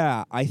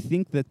 Yeah, I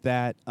think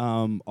that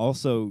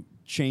also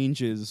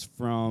changes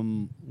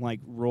from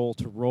role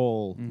to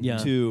role Yeah.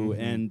 too,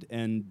 and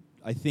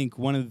I think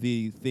one of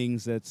the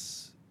things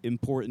that's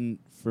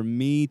important for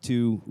me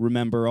to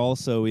remember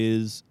also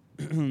is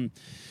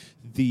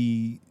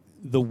the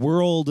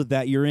world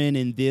that you're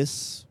in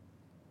this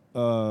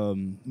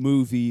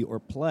movie or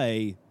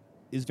play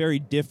is very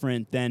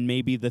different than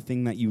maybe the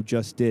thing that you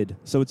just did.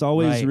 So it's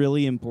always Right.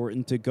 really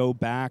important to go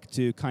back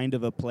to kind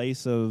of a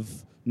place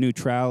of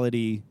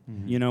neutrality,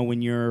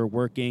 when you're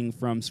working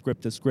from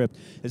script to script.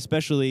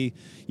 Especially,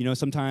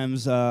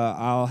 sometimes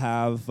I'll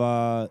have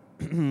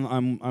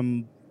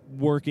I'm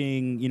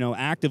working,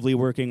 actively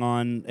working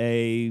on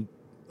a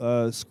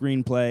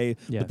screenplay,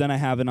 but then I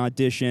have an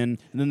audition,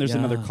 and then there's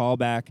another Yeah.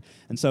 callback.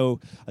 And so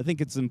I think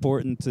it's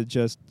important to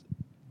just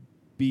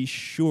be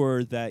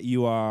sure that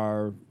you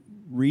are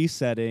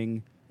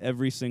resetting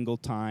every single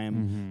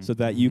time so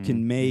that you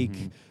can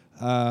make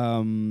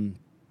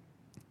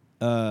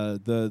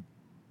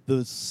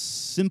the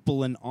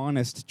simple and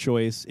honest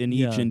choice in each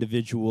Yeah.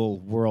 individual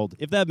world.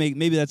 If that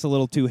maybe that's a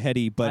little too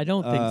heady, but I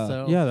don't think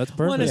so. Yeah, that's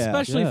Well, and perfect.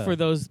 especially Yeah. for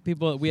those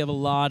people, we have a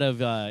lot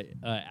of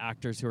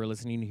actors who are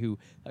listening who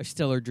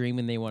are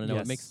dreaming. They want to know.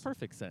 Yes. It makes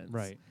perfect sense.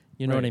 Right.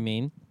 You know what Right. I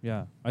mean?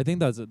 Yeah, I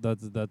think that's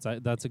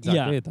exactly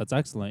Yeah. it. That's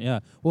excellent. Yeah.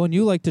 Well, and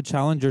you like to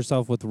challenge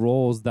yourself with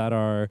roles that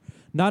are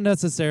not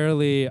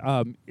necessarily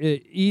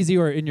easy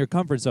or in your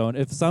comfort zone.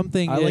 If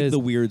something I is like the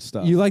weird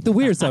stuff. you like the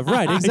weird stuff,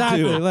 right?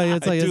 Exactly. Like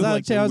it's I like do is that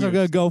like a the chance? I'm weird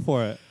gonna go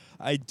for it.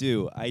 I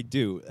do.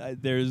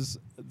 There's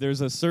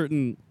a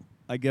certain,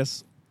 I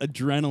guess,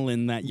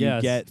 adrenaline that you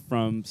Yes. get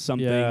from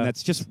something Yeah.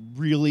 that's just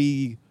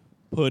really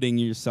putting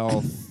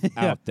yourself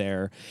out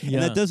there, Yeah.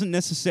 and that doesn't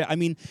necessarily. I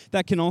mean,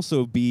 that can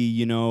also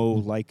be,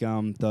 like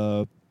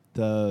the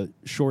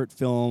short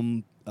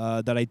film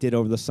that I did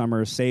over the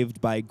summer,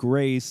 Saved by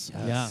Grace.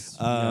 Yes.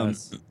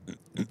 Yes.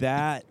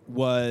 That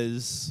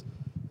was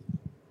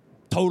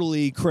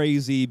totally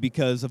crazy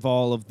because of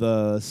all of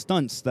the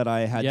stunts that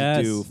I had Yes.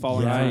 to do,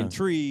 falling Yeah. from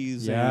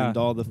trees Yeah. and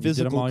all the You did 'em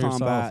physical all yourself,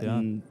 combat yeah.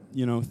 and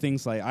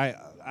things like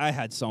I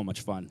had so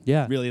much fun.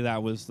 Yeah. Really,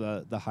 that was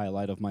the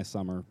highlight of my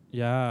summer.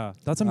 Yeah,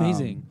 that's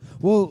amazing.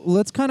 Well,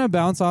 let's kind of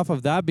bounce off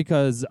of that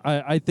because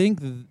I think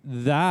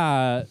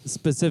that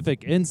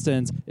specific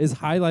instance is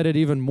highlighted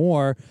even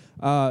more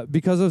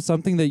because of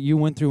something that you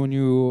went through when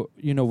you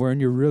were in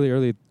your really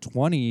early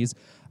 20s,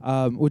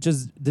 which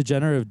is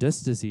degenerative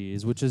disc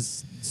disease, which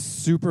is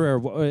super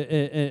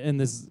in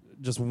this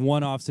just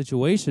one-off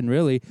situation,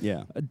 really.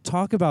 Yeah.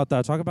 Talk about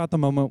that. Talk about the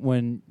moment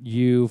when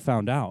you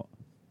found out.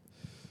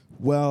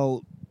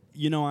 Well,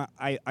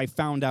 I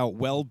found out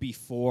well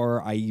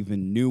before I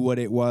even knew what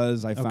it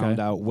was. I found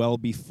out well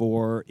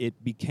before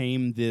it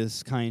became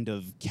this kind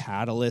of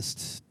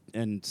catalyst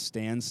and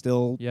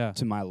standstill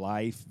to my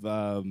life.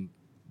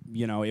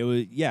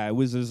 It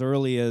was as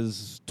early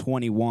as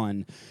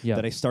 21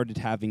 that I started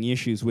having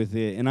issues with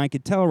it, and I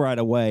could tell right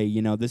away.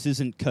 This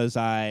isn't because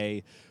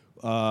I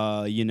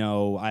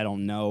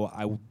don't know.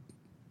 I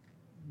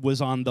was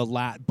on the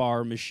lat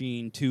bar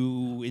machine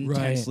too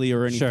intensely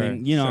or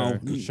anything.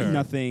 Sure.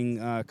 Nothing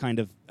kind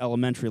of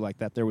elementary like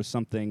that. There was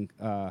something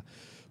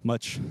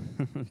much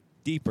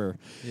deeper.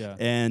 Yeah.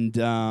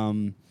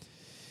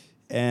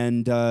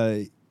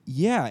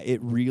 It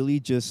really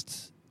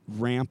just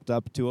ramped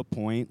up to a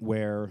point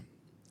where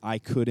I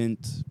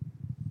couldn't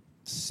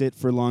sit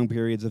for long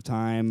periods of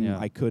time. Yeah.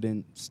 I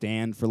couldn't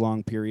stand for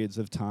long periods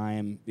of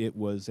time. It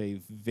was a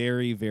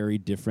very, very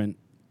different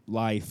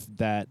life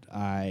that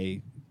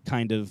I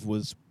kind of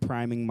was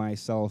priming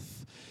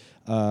myself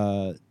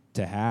to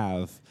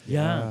have.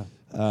 Yeah.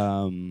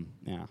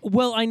 Yeah.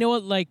 Well, I know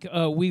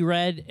it. We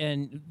read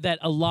and that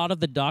a lot of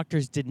the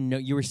doctors didn't know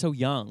you were so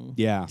young.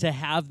 Yeah. To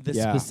have this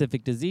Yeah.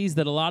 specific disease,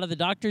 that a lot of the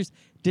doctors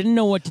didn't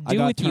know what to I do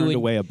got with you. turned and-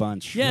 away a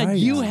bunch. Yeah, Right.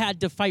 you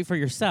had to fight for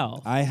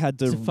yourself. I had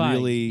to fight,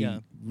 really, yeah.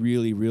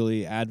 really,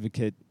 really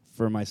advocate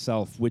for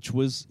myself, which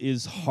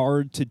is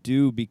hard to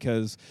do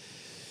because,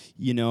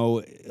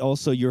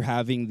 also you're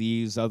having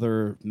these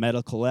other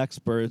medical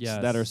experts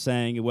Yes. that are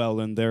saying, well,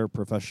 in their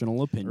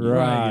professional opinion,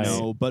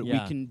 Right. but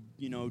Yeah. we can,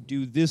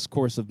 do this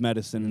course of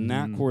medicine and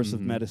that course of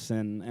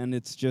medicine, and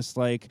it's just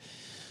like,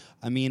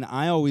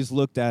 I always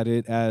looked at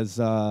it as,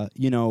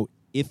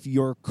 if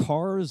your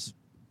car's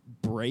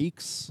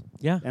brakes,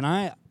 Yeah. and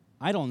I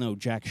don't know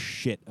jack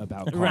shit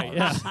about cars. Right,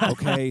 yeah.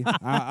 Okay,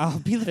 I'll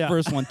be the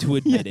first one to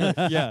admit it.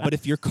 Yeah. But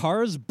if your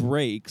car's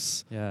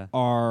brakes Yeah.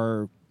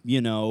 are,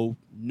 no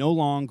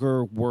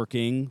longer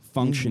working,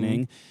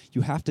 functioning, you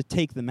have to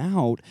take them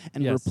out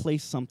and Yes.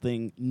 replace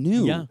something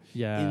new. Yeah.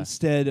 Yeah.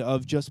 Instead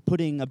of just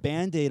putting a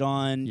Band-Aid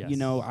on, Yes.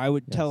 I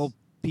would tell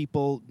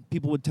people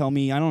would tell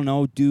me, I don't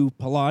know, do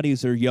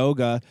Pilates or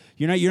yoga.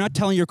 You're not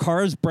telling your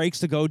car's brakes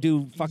to go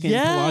do fucking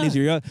Yeah. Pilates or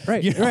yoga.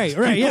 Right, You know- right,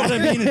 You know what I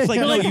mean? It's like,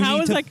 You're no, like, you how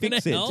need is to that gonna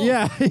fix it. help?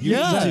 Yeah. You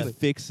Yeah. need to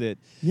fix it.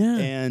 Yeah.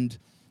 And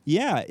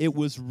it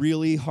was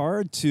really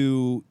hard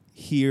to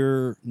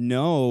hear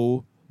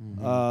no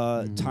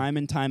time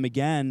and time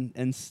again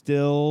and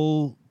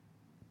still,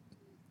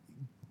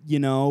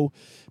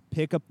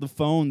 pick up the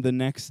phone the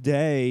next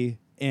day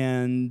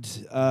and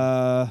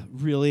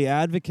really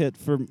advocate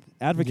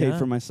Yeah.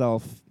 for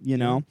myself,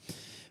 and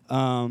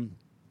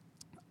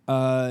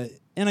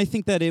I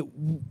think that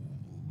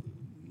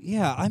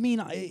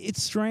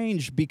it's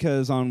strange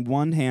because on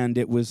one hand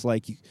it was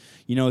like,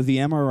 the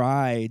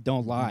MRI,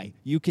 don't lie.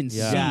 You can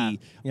Yeah. see,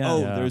 Yeah.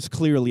 Yeah. there's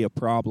clearly a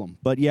problem.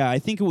 But yeah, I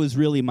think it was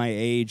really my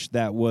age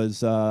that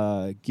was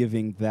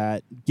giving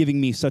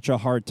me such a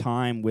hard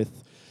time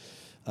with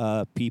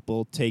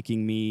people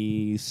taking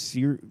me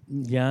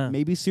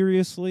maybe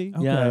seriously.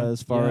 Yeah.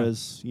 As far Yeah.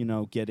 as,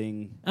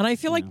 getting. And I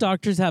feel like Yeah.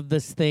 doctors have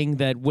this thing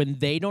that when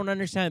they don't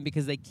understand it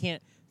because they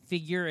can't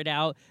figure it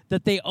out,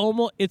 that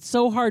it's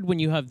so hard when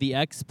you have the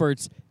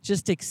experts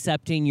just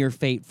accepting your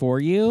fate for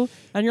you,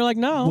 and you're like,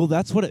 no. Well,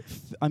 that's what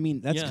that's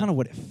Yeah. kind of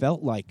what it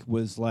felt like,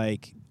 was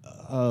like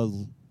a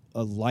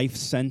life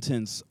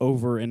sentence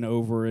over and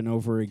over and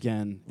over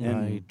again. Right,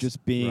 And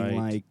just being right.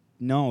 like,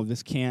 no,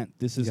 this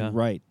isn't Yeah.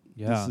 right.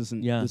 Yeah. this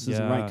isn't Yeah. this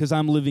isn't Yeah. right because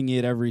I'm living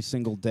it every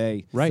single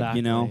day. Right.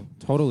 You know.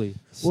 Exactly. Totally.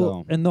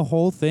 Well, So and the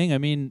whole thing, I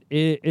mean,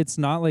 it's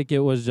not like it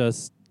was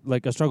just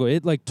like a struggle.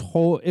 It like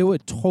it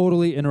would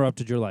totally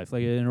interrupted your life.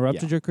 Like it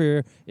interrupted Yeah. your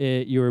career.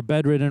 You were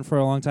bedridden for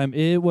a long time.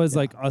 It was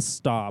like a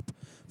stop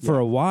for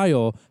Yeah. a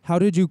while. How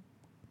did you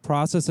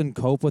process and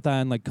cope with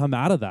that and like come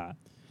out of that?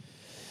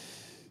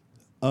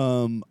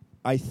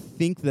 I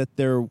think that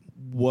there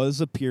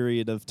was a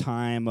period of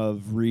time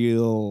of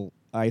real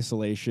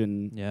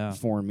isolation Yeah.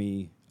 for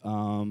me.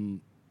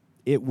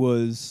 It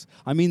was,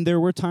 I mean, there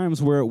were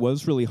times where it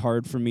was really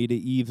hard for me to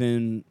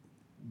even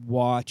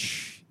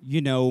watch,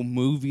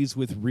 movies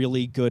with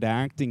really good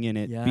acting in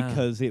it Yeah.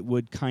 because it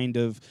would kind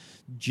of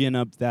gin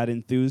up that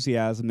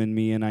enthusiasm in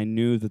me. And I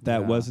knew that Yeah.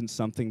 wasn't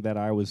something that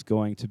I was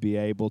going to be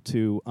able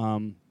to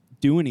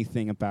do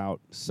anything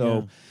about. So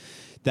Yeah.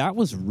 that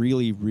was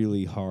really,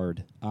 really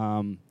hard.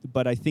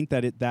 But I think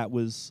that that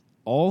was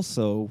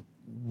also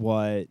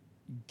what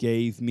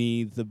gave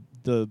me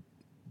the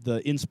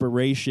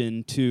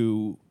inspiration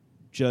to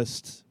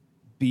just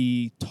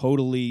be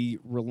totally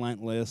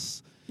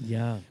relentless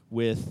Yeah.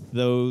 with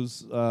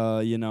those,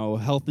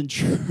 health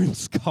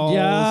insurance calls,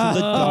 Yeah. and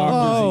the Oh,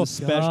 doctors,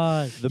 especially.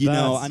 God. The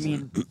I best.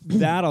 mean,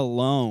 that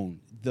alone,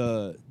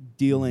 the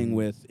dealing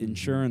with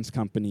insurance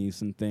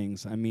companies and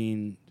things. I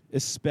mean,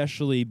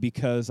 especially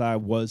because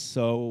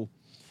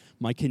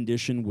my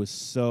condition was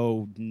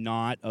so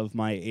not of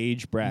my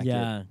age bracket.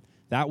 Yeah.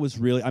 That was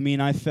really,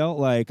 I felt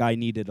like I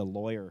needed a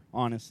lawyer,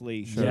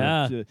 honestly. Sure.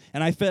 Yeah.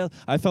 And I felt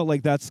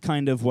like that's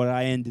kind of what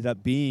I ended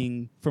up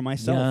being for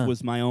myself, Yeah.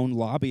 was my own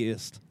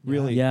lobbyist,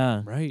 really.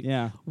 Yeah. Right.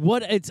 Yeah.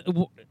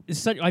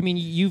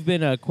 You've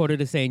been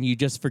quoted as saying you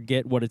just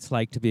forget what it's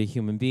like to be a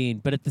human being,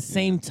 but at the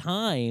same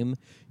time,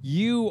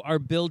 you are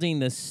building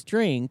this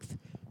strength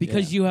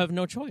because Yeah. you have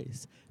no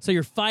choice. So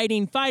you're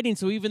fighting.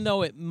 So even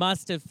though it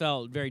must have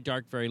felt very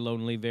dark, very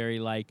lonely, very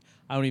like,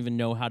 I don't even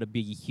know how to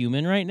be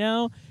human right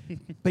now,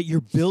 but you're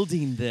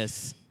building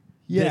this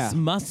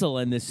muscle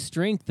and this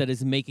strength that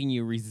is making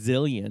you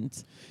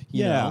resilient.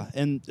 you know?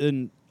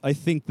 And I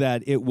think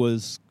that it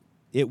was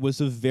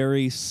a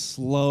very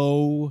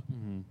slow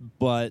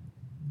but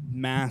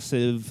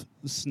massive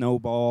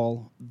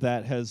snowball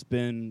that has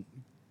been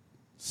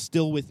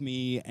still with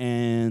me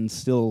and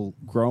still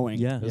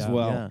growing as Yeah.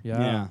 well.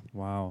 Yeah.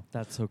 Wow.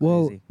 That's so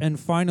Well, crazy. and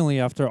finally,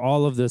 after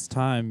all of this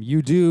time,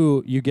 you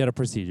get a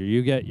procedure.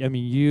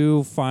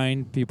 You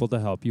find people to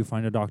help. You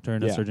find a doctor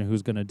and a Yeah. surgeon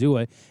who's going to do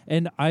it.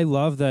 And I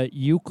love that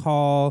you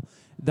call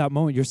that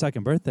moment your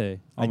second birthday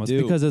almost, do.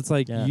 because it's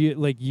like Yeah.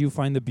 you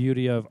find the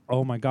beauty of,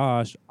 oh my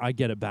gosh, I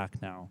get it back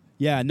now.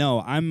 Yeah,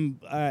 no,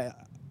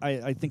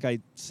 I think I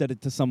said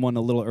it to someone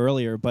a little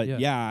earlier, but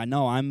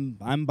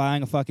I'm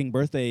buying a fucking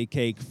birthday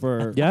cake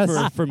for Yes.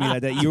 for me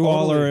that day. You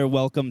all are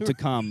welcome to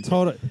come.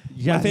 Totally.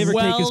 My favorite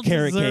cake is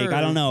carrot cake. Well-deserved.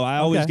 I don't know. I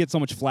always Okay. get so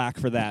much flack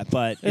for that,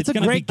 but It's a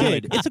gonna great be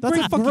good. cake. It's a That's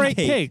great a fucking great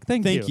cake. cake.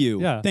 Thank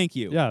you. Yeah. Thank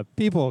you. Yeah,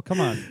 people, come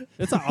on.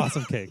 It's an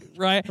awesome cake.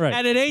 Right? Right.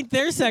 And it ain't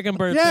their second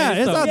birthday. Yeah,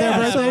 it's so not their yeah,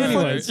 birthday so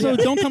anyway. first. So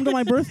don't come to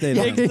my birthday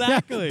then.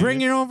 Exactly. Bring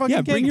your own fucking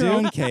Yeah, cake, bring your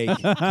dude. own cake.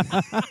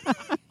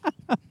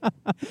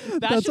 That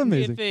That's should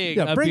amazing. be a thing.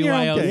 Yeah, a bring your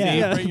own BYOC. cake.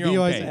 Yeah. Bring your own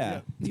BYOC. cake.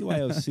 Yeah,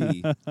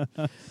 BYOC.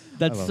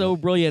 That's love so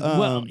brilliant.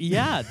 Well, Um,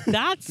 yeah,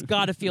 that's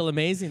got to feel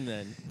amazing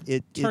then.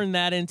 It Turn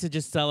that into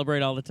just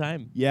celebrate all the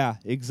time. Yeah,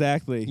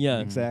 exactly. Yeah.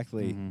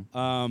 exactly.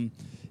 Mhm.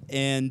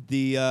 And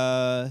the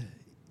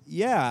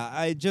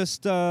I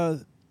just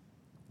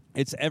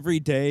it's every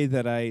day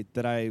that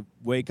I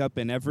wake up,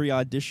 and every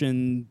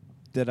audition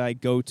that I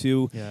go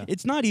to. Yeah.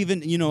 It's not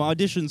even,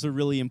 auditions are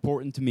really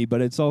important to me,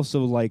 but it's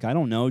also like, I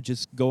don't know,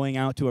 just going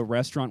out to a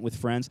restaurant with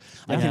friends.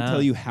 I can Yeah.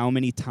 tell you how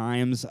many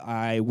times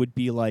I would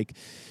be like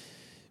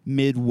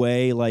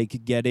midway,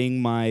 like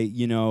getting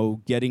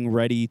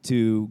ready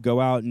to go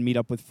out and meet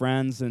up with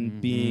friends and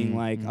being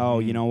like, oh,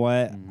 you know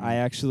what?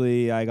 I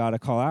got to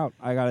call out.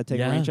 I got to take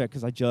a rain check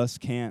because I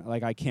just can't,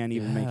 I can't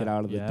even make it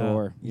out of the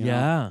door. you know?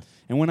 Yeah.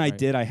 And when I Right.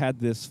 did, I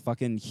had this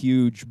fucking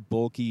huge,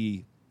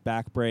 bulky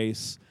back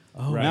brace.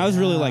 Oh, And I was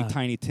really yeah. like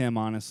Tiny Tim,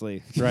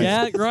 honestly. Right.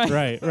 Yeah,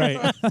 right.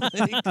 Right.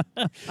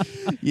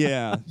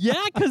 Yeah. Yeah,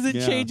 because it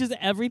Yeah. changes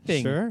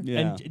everything. Sure. Yeah.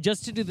 And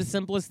just to do the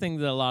simplest thing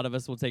that a lot of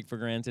us will take for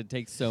granted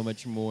takes so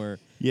much more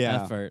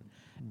Yeah. effort.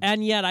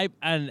 And yet,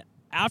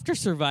 after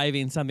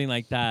surviving something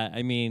like that,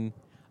 I mean,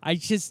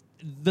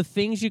 the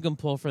things you can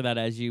pull for that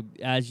as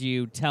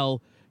you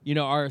tell,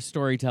 are a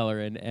storyteller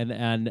and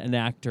an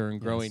actor and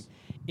growing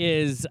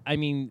is, I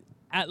mean,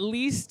 at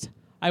least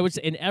I would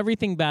say in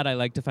everything bad, I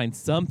like to find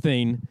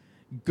something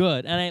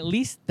good, and at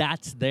least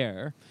that's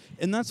there.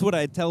 And that's what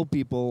I tell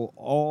people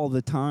all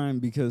the time,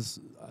 because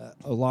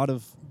a lot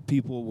of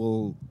people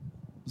will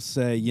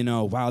say,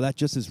 wow, that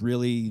just is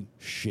really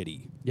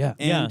shitty. Yeah.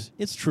 And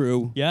it's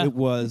true. Yeah. It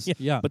was.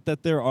 Yeah. But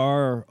that there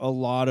are a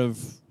lot of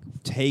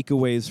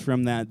takeaways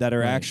from that are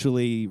Right.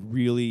 actually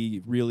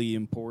really, really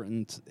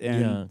important.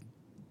 And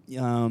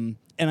Yeah.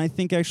 and I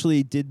think actually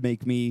it did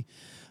make me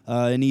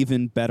an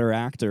even better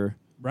actor.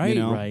 Right.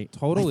 Right.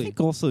 Totally. I think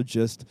also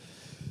just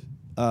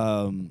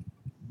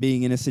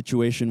being in a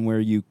situation where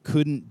you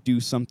couldn't do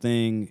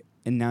something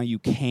and now you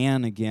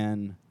can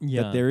again.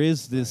 Yeah. That there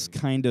is this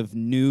kind of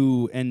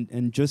new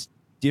and just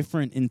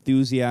different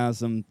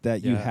enthusiasm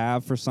that you Yeah.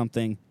 have for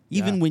something,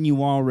 even Yeah. when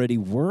you already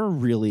were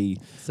really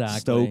Exactly.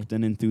 stoked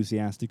and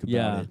enthusiastic about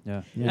Yeah. it.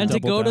 Yeah. And to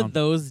Double go to down.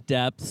 those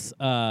depths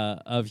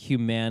of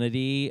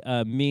humanity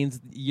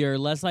means you're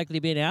less likely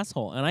to be an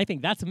asshole, and I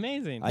think that's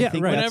amazing. I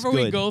think whenever that's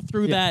we good. go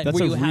through that, That's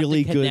where a you have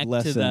really to good connect to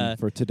lesson the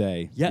for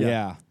today. Yeah.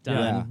 Yeah.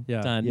 done,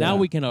 Yeah. done. Yeah. Now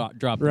we can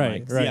drop the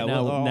Right, mics. right. Yeah,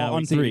 Now, well, now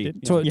on we can- three. Yeah.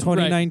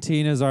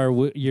 2019 is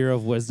our year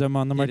of wisdom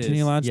on the It Martini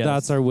is, Lounge. yes.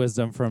 That's our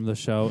wisdom from the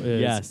show.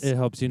 Is Yes. it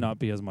helps you not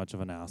be as much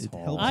of an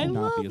asshole. helps I you not be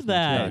love as much of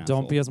that. an Yeah,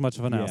 don't be as much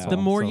of an Yeah. asshole. The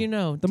more So- you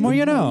know. The more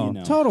you know. you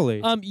know.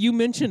 Totally. You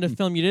mentioned a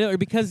film you did, or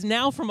because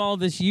now from all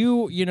this,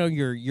 you know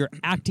you're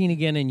acting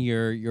again and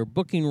you're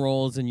booking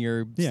roles and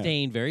you're Yeah.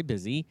 staying very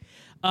busy.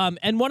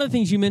 And one of the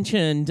things you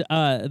mentioned,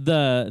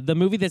 the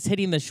movie that's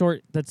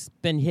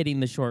been hitting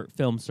the short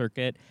film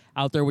circuit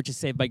out there, which is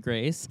Saved by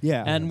Grace.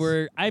 Yeah.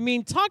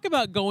 And talk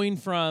about going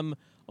from,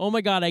 oh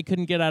my God, I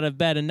couldn't get out of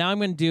bed, and now I'm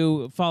going to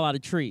do Fall Out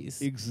of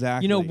Trees.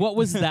 Exactly. You know, what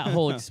was that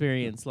whole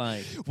experience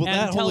like? Well, And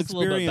that tell whole us a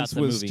little bit about experience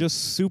the was movie. just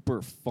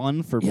super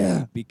fun for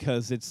me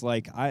because it's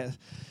like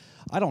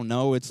I don't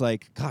know. It's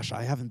like, gosh,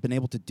 I haven't been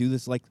able to do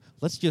this. Like,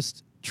 let's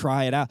just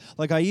try it out.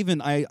 Like,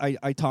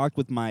 I talked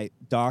with my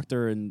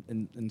doctor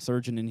and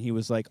surgeon, and he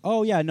was like,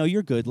 oh yeah, no,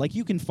 you're good. Like,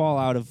 you can fall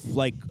out of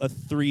like a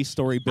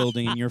 3-story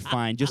building and you're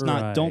fine. Just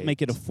don't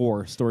make it a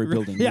 4-story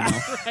building. Yeah. You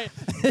know? Right.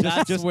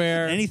 That's just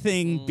where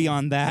anything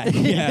beyond that,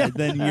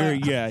 then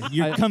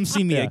you're come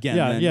see me again.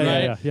 Yeah,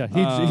 then. yeah,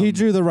 yeah. He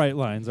drew the right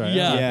lines, right?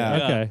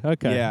 Yeah. Yeah.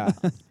 Okay. Yeah.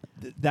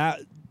 That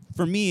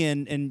for me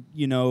and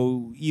you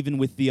know, even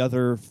with the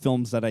other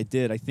films that I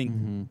did, I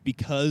think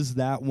because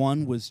that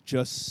one was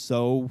just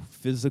so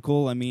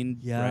physical, I mean,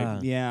 Yeah.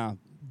 yeah,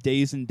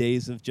 days and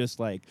days of just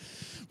like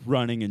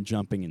running and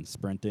jumping and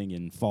sprinting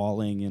and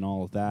falling and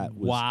all of that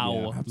was, Wow.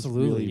 yeah, was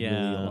Absolutely. really, Yeah.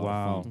 really a lot of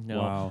Wow. fun. No,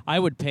 Wow. I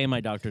would pay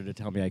my doctor to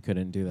tell me I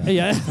couldn't do that.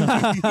 Yeah.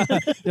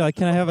 You're like,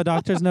 can I have a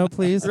doctor's note,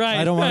 please? Right,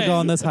 I don't want right. to go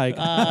on this hike.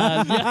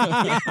 Yeah.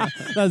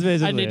 That's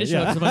basically I need to it,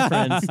 show yeah. it to my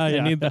friends. I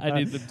Yeah. need the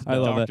I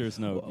love it. Doctor's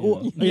note.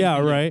 Well, yeah,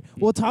 right.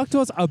 Well, talk to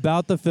us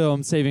about the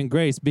film Saving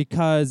Grace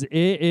because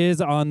it is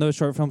on those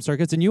short film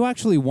circuits, and you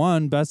actually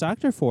won Best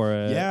Actor for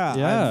it.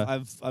 Yeah,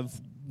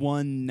 I've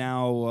won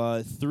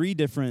now 3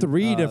 different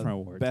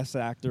awards. Best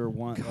Actor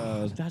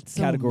That's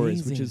so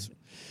categories, which amazing.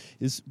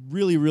 is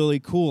really really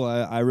cool.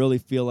 I really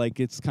feel like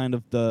it's kind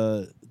of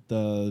the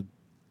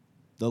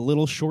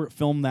little short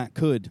film that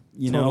could,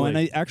 you know,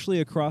 and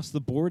actually across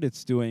the board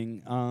it's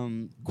doing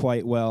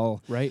quite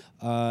well, Right.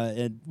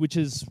 and which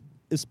is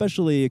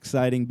especially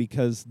exciting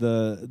because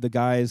the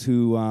guys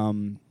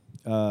who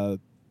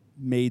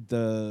made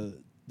the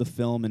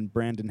film and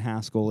Brandon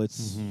Haskell,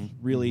 it's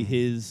really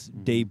his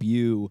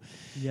debut.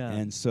 Yeah.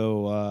 And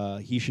so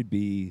he should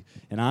be,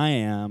 and I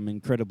am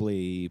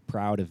incredibly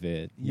proud of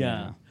it.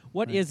 Yeah.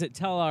 What is it?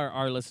 Tell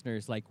our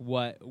listeners, like,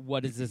 what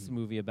is this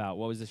movie about?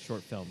 What was this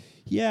short film?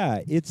 Yeah,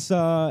 it's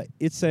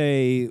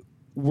a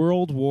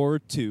World War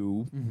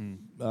II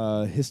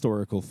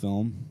historical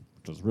film,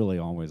 which was really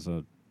always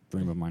a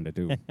dream of mine to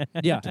do.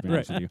 Yeah, to be right.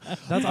 honest with you.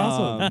 That's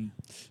awesome.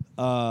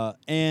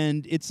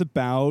 And it's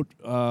about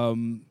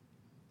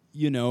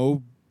you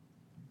know,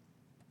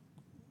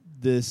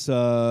 this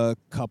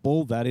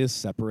couple that is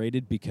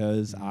separated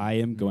because I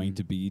am going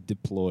to be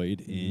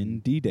deployed in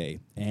D-Day.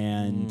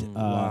 And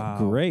Wow.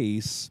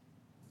 Grace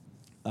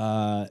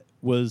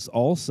was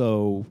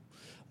also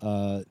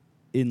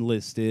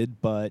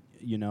enlisted, but,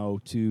 you know,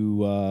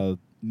 to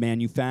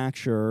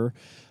manufacture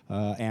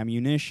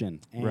ammunition.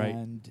 Right,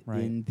 And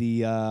right. in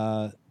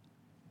the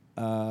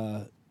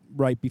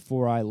right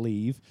before I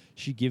leave,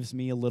 she gives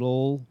me a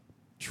little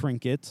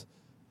trinket,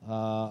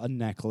 a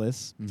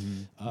necklace,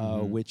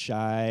 which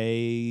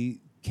I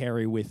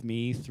carry with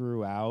me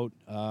throughout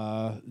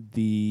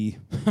the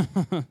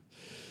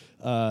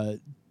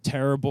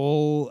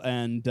terrible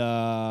and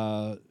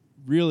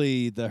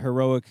really the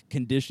heroic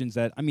conditions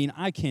that, I mean,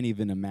 I can't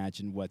even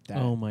imagine what that.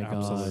 Oh my gosh.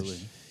 Absolutely.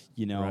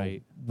 You know,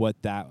 Right.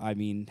 what that, I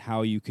mean,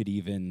 how you could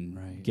even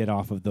Right. get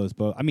off of those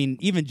boats. I mean,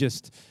 even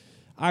just,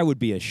 I would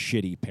be a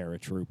shitty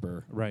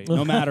paratrooper. Right.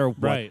 No matter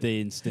what Right. the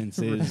instance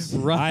is.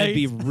 Right. I'd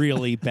be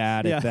really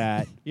bad Yeah. at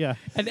that. Yeah.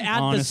 And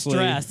add Honestly, the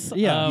stress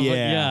yeah. of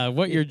Yeah.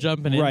 what you're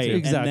jumping Right. into.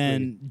 Exactly.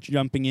 And then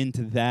jumping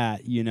into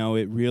that, you know,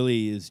 it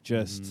really is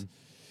just,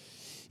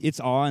 it's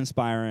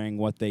awe-inspiring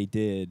what they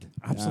did.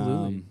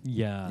 Absolutely.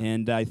 Yeah.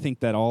 And I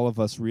think that all of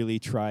us really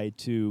tried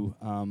to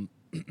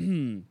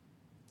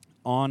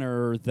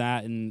honor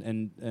that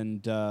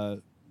and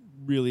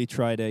really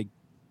try to,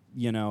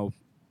 you know,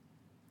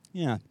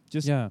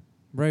 just Yeah.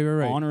 Right.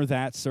 honor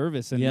that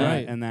service and Yeah. that,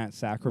 Right. and that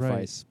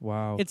sacrifice. Right.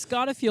 Wow. It's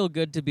got to feel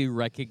good to be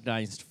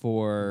recognized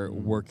for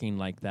working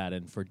like that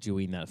and for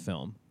doing that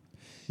film.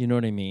 You know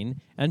what I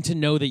mean? And to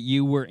know that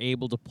you were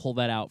able to pull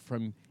that out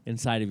from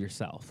inside of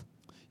yourself.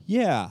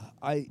 Yeah,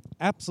 I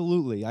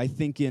absolutely. I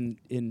think in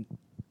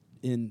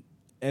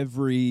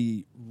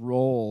every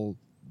role,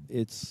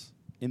 it's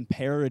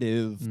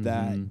imperative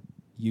that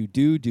you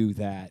do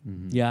that.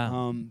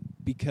 Yeah.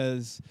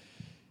 because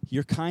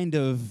you're kind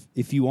of,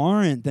 if you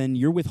aren't, then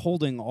you're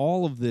withholding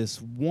all of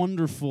this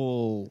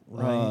wonderful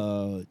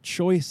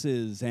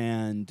choices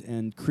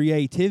and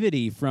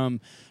creativity from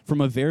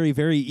a very,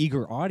 very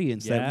eager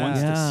audience that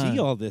wants Yeah. to see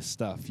all this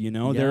stuff. You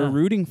know, Yeah. they're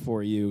rooting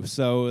for you.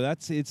 So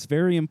it's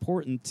very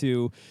important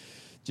to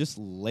just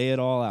lay it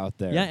all out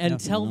there. Yeah, and you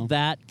tell know?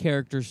 that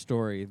character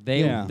story.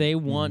 They Yeah. they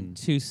want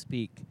to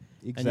speak.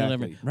 And you'll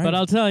never- Exactly. Right. But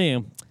I'll tell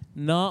you,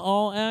 not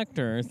all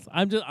actors.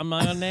 I'm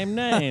not gonna name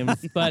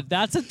names, but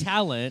that's a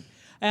talent,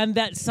 and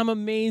that some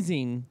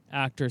amazing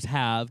actors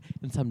have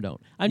and some don't.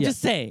 I'm Yeah.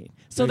 just saying.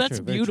 So Very that's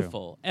true, very true.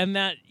 beautiful, and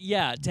that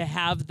to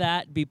have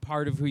that be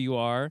part of who you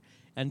are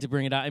and to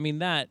bring it out. I mean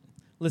that.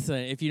 Listen,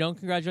 if you don't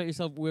congratulate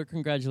yourself, we'll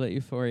congratulate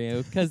you for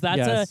you because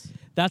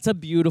that's a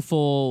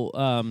beautiful.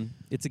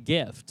 It's a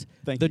gift.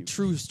 Thank the you.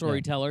 true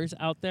storytellers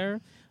out there,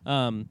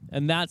 and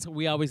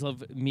we always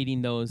love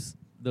meeting those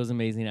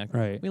amazing actors.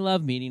 Right. We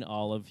love meeting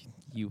all of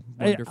you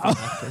wonderful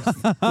actors.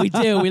 We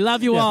do. We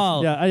love you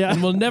all. yeah.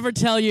 And we'll never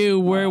tell you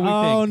where we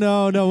Oh think.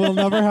 no, we'll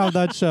never have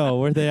that show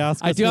where they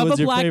ask us I do who have was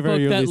a your black favorite or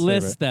book your that least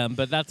lists favorite. them,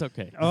 but that's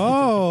okay.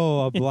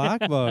 Oh, a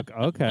black book.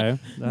 Okay,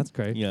 that's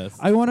great. Yes.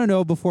 I want to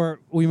know before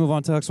we move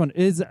on to the next one,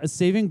 is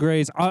Saving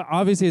Grace,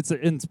 obviously it's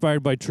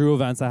inspired by true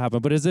events that happen,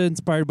 but is it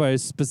inspired by a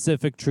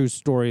specific true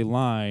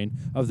storyline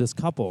of this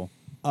couple?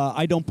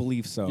 I don't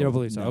believe so. You don't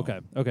believe so? No.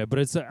 Okay. But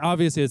it's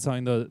obviously it's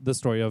telling the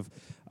story of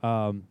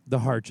the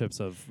hardships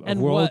of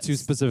And World War what's- II,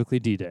 specifically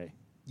D-Day.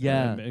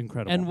 Yeah.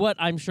 Incredible. And what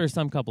I'm sure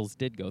some couples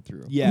did go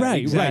through. Yeah,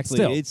 Right, exactly.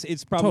 still.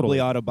 It's probably Totally.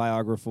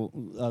 autobiographical.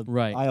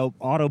 Right.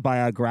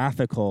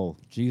 Autobiographical.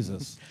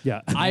 Jesus.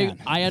 Yeah.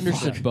 I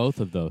understood both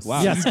of those.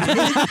 Wow. Yes.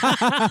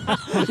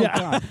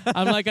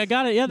 I'm like, I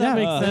got it. Yeah, that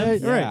makes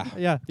sense. Right.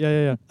 Yeah.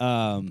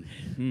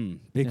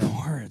 Big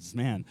words,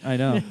 man. I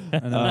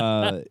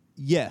know.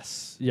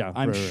 Yes. Yeah,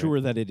 I'm right.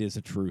 sure that it is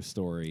a true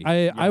story.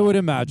 I would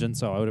imagine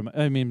so.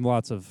 I mean,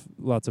 lots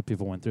of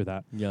people went through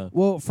that. Yeah.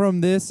 Well,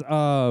 from this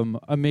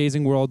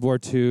amazing World War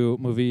II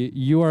movie,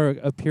 you are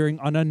appearing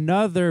on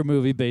another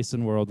movie based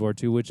in World War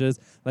II, which is,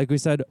 like we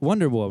said,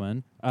 Wonder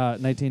Woman,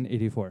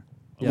 1984.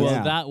 Yes. Well,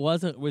 Yeah. that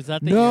wasn't. Was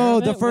that the No, year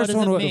of the it? first What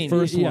one does was it mean?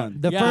 first yeah, one.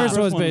 The Yeah. first First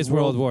was one based was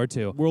World War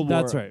II. World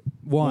That's War right.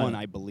 One, One,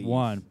 I believe.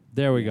 One.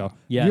 There we go.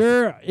 Yes.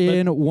 You're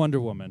in Wonder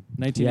Woman,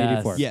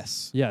 1984.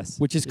 Yes. Yes.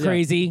 Which is Yeah.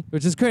 crazy.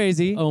 Which is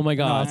crazy. Oh my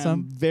God. Awesome.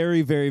 I'm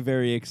very, very,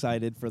 very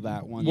excited for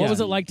that one. What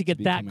was it like to get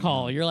be that coming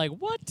call? out. You're like,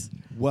 what?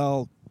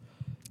 Well,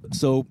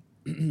 so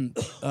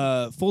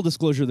full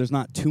disclosure, there's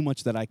not too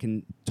much that I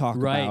can talk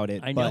about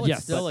it. I know but it's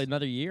yes, still but-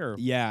 another year.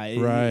 yeah,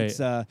 Right. it's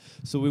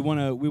so we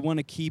want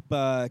to keep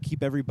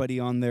everybody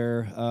on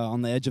their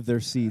on the edge of their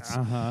seats.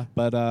 Uh-huh.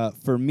 But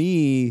for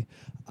me,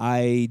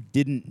 I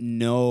didn't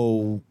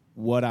know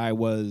what I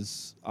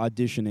was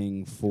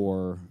auditioning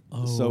for.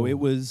 So Oh. it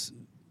was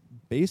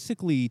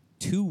basically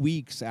 2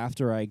 weeks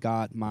after I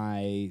got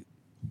my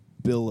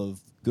bill of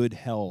good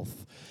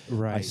health.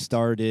 Right. I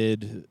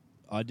started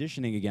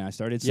auditioning again. I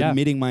started Yeah.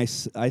 submitting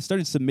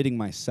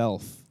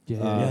myself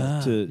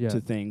Yeah. to Yeah. to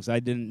things. I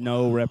didn't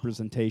know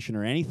representation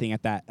or anything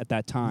at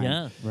that time.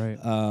 Yeah. Right.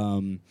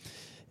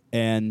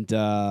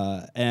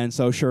 And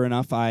so sure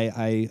enough,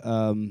 I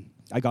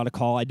got a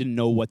call. I didn't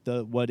know what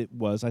it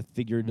was. I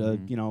figured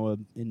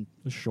in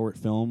a short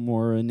film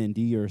or an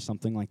indie or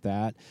something like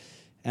that.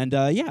 And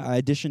I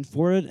auditioned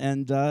for it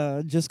and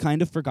just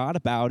kind of forgot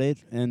about it.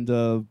 And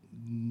a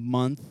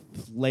month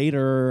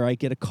later, I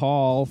get a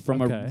call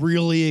from Okay. a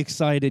really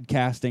excited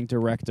casting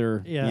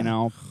director.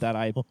 Yeah. That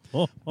I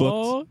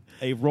booked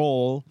a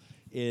role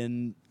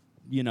in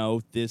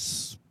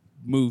this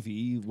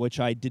movie, which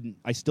I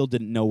still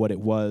didn't know what it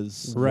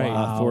was Right.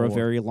 for a Wow.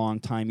 very long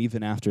time,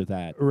 even after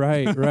that.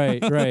 Right.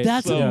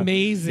 That's So-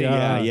 amazing.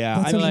 Yeah. Yeah.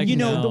 That's I mean,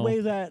 amazing. the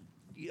way that,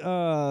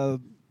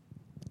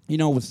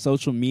 with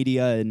social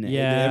media and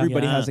Yeah.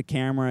 everybody Yeah. has a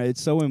camera,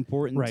 it's so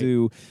important Right.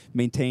 to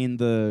maintain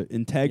the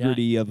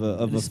integrity of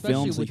a And especially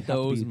film. So with you have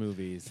to those be-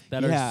 movies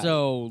that Yeah. are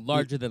so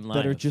larger than life.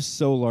 that are just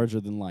so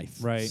larger than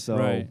life. Right, So,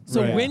 right.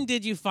 So Right. when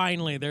did you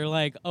finally? They're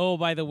like, oh,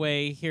 by the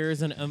way,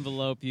 here's an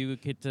envelope. You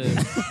get to.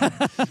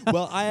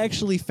 Well, I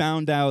actually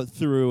found out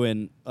through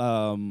an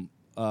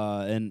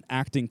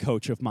acting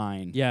coach of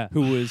mine. Yeah.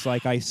 Who was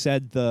like, I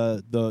said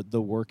the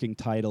working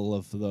title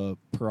of the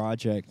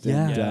project.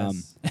 And,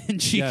 Yes.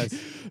 and she, Yes.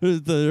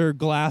 her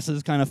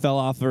glasses kind of fell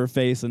off her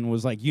face and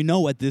was like, you know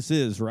what this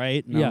is,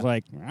 right? And I Yeah. was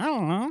like, I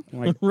don't know. I'm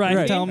like,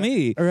 Right. Tell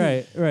me.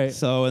 Right.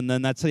 So, and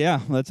then that's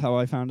how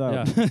I found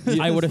out. Yeah.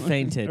 I would have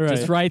fainted Right.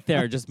 just right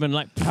there. Just been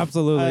like,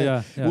 Absolutely.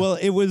 Yeah. Well,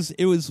 it was.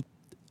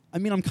 I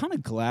mean, I'm kind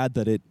of glad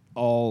that it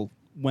all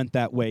went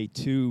that way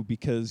too,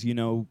 because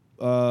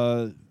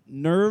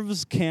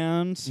nerves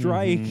can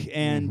strike,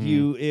 and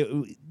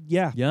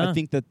Yeah. I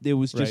think that it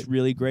was just Right.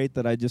 really great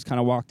that I just kind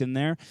of walked in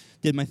there,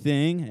 did my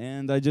thing,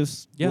 and I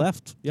just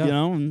left. Yeah.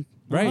 And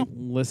Right.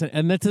 listen,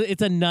 and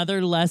it's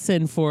another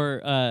lesson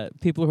for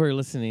people who are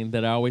listening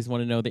that I always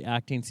want to know the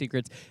acting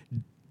secrets.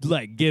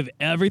 Like, give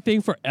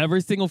everything for every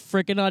single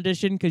freaking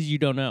audition because you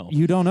don't know.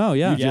 You don't know.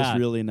 Yeah. You just Yeah.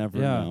 really never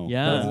Yeah. know.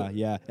 Yeah.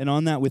 Yeah. And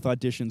on that with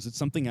auditions, it's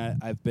something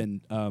I've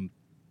been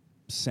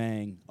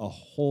saying a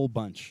whole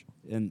bunch,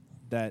 and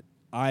that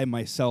I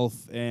myself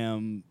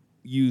am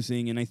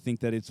using, and I think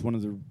that it's one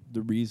of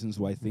the reasons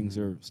why things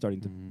are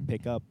starting to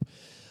pick up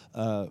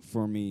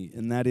for me,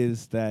 and that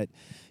is that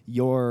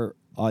your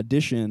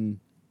audition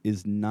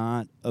is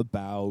not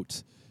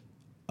about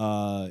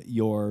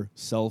your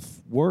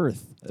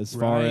self-worth as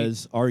far Right.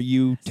 as, are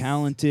you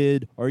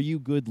talented, are you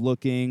good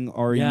looking,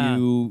 are Yeah.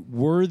 you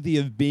worthy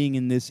of being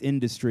in this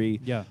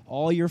industry. Yeah.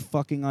 All your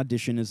fucking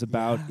audition is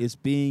about is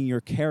being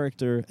your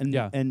character, and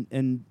Yeah.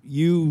 and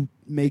you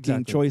making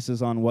Exactly.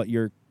 choices on what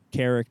your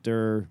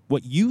character,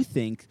 what you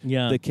think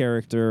Yeah. the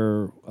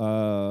character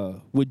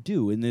would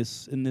do in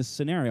this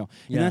scenario,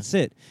 and Yeah. that's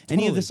it.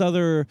 Any of Totally. this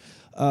other,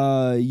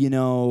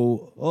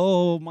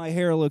 oh, my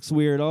hair looks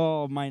weird.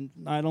 Oh,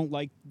 I don't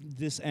like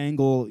this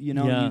angle.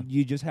 Yeah.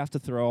 You just have to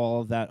throw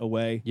all of that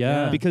away.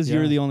 Yeah. because Yeah.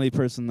 you're the only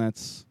person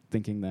that's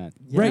thinking that.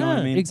 You Right. know what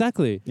I mean?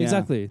 Exactly. Yeah.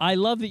 Exactly. I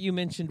love that you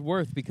mentioned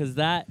worth, because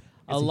that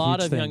a It's a lot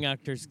huge of thing. young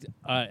actors,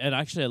 and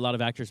actually a lot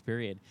of actors,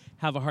 period,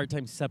 have a hard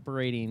time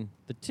separating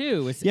the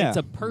two. It's Yeah.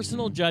 a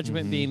personal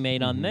judgment being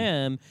made on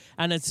them,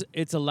 and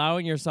it's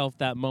allowing yourself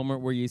that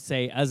moment where you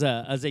say, as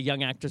a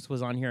young actress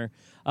was on here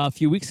a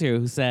few weeks ago,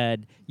 who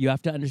said, you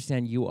have to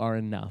understand you are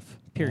enough.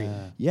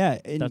 Period. Yeah,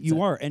 and That's you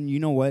it. are. And you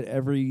know what?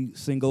 Every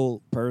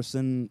single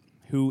person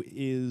who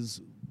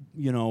is,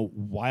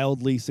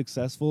 wildly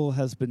successful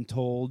has been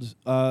told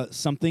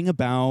something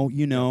about,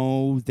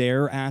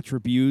 their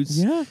attributes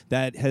Yeah.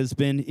 that has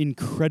been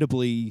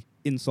incredibly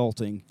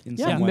insulting in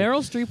Yeah, some way.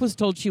 Meryl Streep was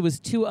told she was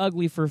too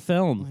ugly for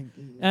film,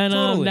 and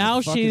Totally. now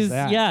The fuck is she's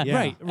that? yeah, Yeah.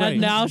 Right, right.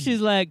 and now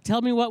she's like,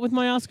 "Tell me what with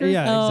my Oscar?"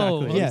 Yeah,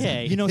 oh, exactly.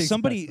 Yeah, okay.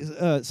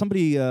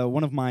 somebody,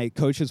 one of my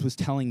coaches was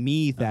telling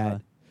me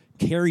that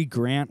Cary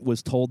Grant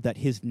was told that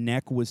his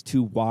neck was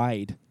too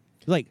wide.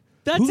 Like,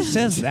 who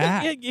says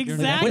that? Yeah, Your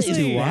neck was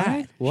exactly. too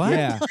wide? What?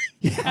 Yeah.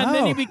 And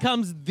then he Oh.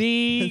 becomes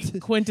the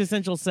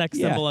quintessential sex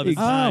Yeah, symbol of his ex-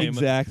 time.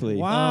 Exactly.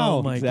 Wow.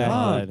 Oh my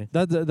Exactly.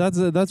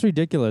 god. That's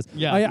ridiculous.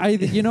 Yeah. I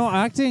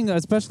acting,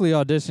 especially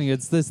auditioning,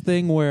 it's this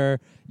thing where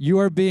you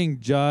are being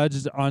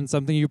judged on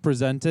something you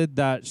presented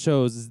that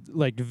shows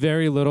like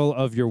very little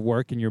of your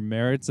work and your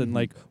merits and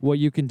like what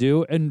you can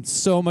do, and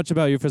so much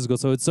about your physical.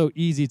 So it's so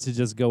easy to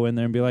just go in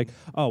there and be like,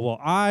 oh well,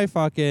 I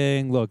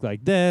fucking look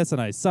like this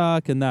and I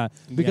suck and that,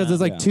 because Yeah.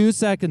 it's like Yeah. 2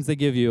 seconds they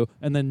give you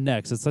and then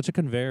next. It's such a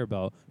conveyor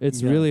belt.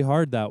 It's Yeah. really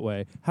hard that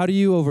way. How do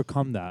you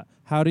overcome that?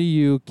 How do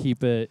you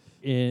keep it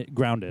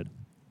grounded?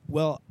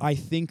 Well, I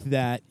think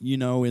that,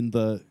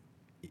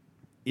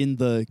 in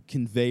the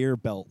conveyor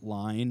belt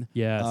line,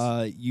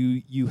 Yes.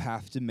 you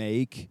have to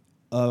make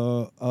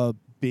a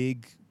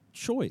big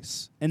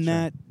choice, and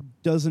that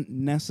doesn't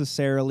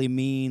necessarily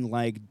mean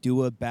like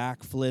do a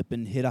backflip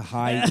and hit a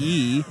high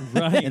E,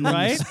 Right, and then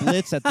right?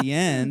 splits at the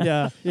end.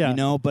 Yeah,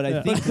 yeah. But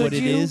I think Could what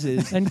it you- is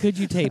and could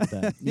you tape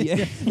that?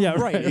 yeah, Yeah,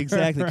 right,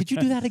 exactly. Could you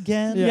do that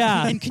again?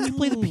 Yeah. And can you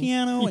play the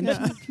piano? And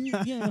can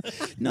you,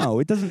 no,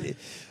 it doesn't.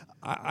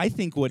 I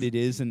think what it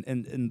is,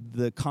 and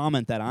the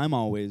comment that I'm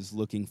always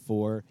looking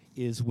for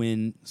is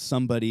when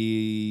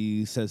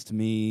somebody says to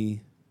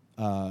me,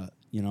 oh,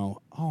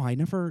 I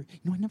never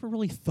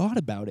really thought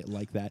about it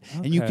like that.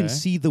 And you can Okay.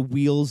 see the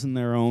wheels in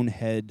their own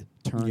head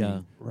turning.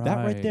 Yeah.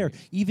 That right there.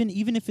 Right.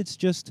 Even if it's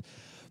just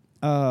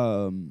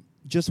one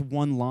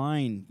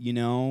line,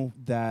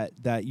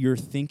 that you're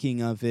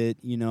thinking of it,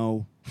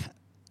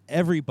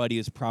 everybody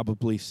is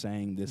probably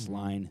saying this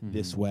line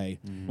this way.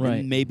 Right.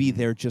 And maybe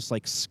they're just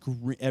like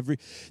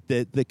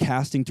the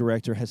casting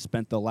director has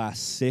spent the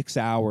last 6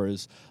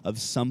 hours of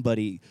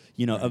somebody,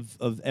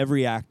 of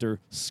every actor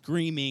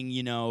screaming,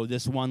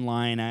 this one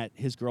line at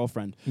his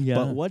girlfriend. Yeah.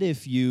 But what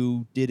if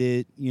you did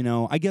it,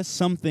 I guess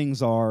some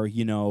things are,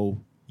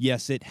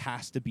 yes, it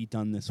has to be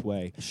done this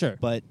way. Sure.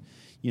 But,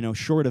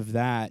 short of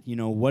that,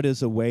 what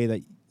is a way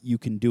that you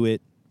can do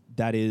it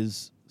that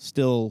is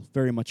still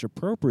very much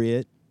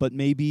appropriate, but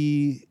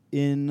maybe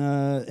in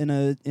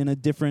a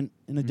different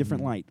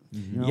light?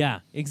 you know? Yeah,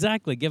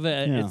 exactly. Give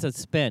it. Yeah. It's a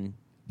spin.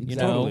 You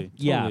Totally. know.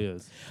 Yeah. Totally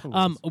is.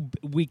 Totally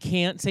is. We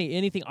can't say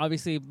anything,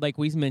 obviously, like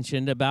we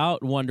mentioned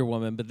about Wonder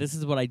Woman, but this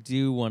is what I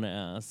do want to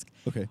ask.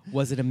 Okay.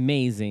 Was it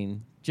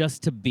amazing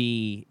just to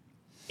be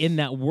in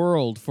that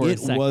world for a It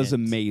second? was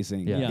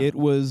amazing. Yeah. It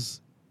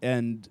was,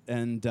 and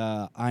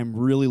I'm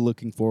really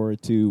looking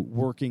forward to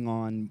working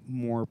on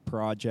more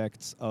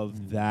projects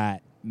of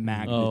that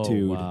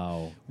magnitude. Oh,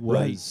 wow.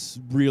 Was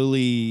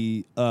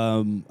really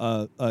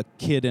a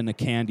kid in a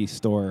candy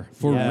store.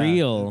 For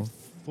real.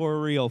 For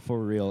real.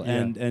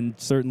 Yeah. And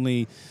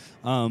certainly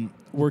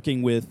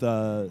working with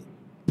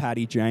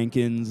Patty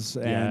Jenkins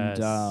and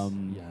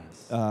Yes.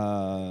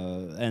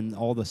 and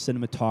all the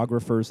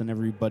cinematographers and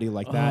everybody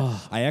like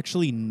that. I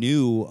actually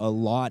knew a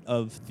lot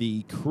of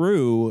the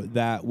crew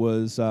that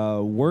was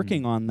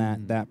working on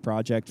that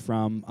project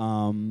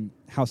from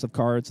House of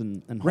Cards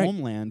and Right.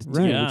 Homeland, too,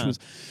 Right. Yeah. which was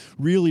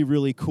really,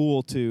 really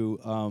cool to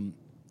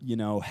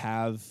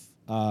have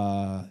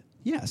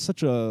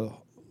such a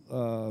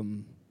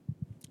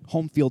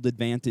home field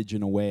advantage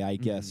in a way, I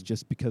guess,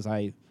 just because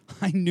I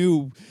I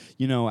knew,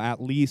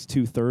 at least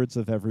 2/3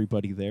 of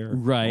everybody there.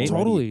 Right.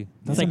 Totally. It's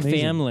That's like amazing.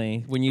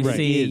 family when you Right.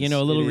 see, It is.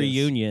 a little It is.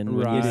 reunion. when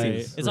you Right. see- It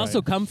is. It's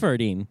also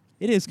comforting.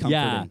 It is comforting.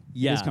 Yeah, It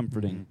is yeah.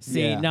 comforting.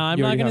 See, Yeah. now I'm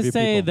You not already going have to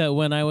your say people. that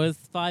when I was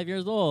 5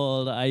 years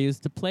old, I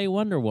used to play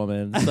Wonder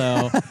Woman.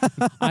 So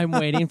I'm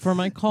waiting for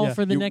my call Yeah.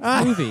 for the You-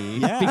 next movie.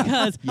 Yeah.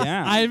 Because,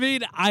 Yeah. I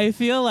mean, I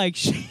feel like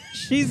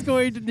she's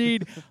going to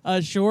need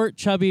a short,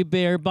 chubby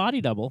bear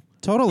body double.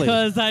 Totally.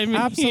 Because, I mean,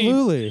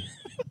 Absolutely.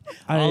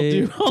 I'll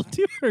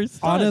do her stuff.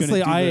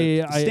 Honestly, Gonna do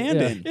the I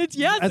stand-in. It's,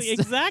 yes, That's-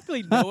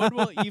 exactly. No one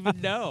will even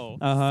know.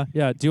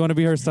 Yeah. Do you want to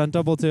be her stunt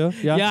double too?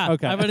 Yeah. Yeah,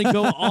 Okay. I'm going to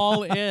go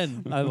all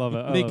in. I love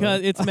it.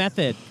 Because it's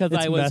method. Because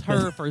It's I was method.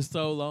 her for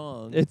so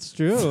long. It's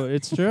true.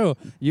 It's true.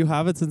 You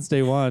have it since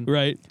day one.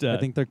 right. I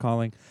think they're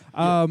calling.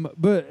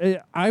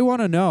 But I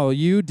want to know.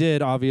 You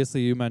did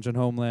obviously. You mentioned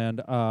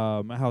Homeland,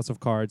 House of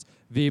Cards,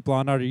 Veep,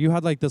 Law and Order. You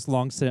had like this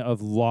long stint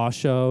of law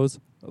shows,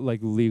 like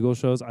legal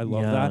shows. I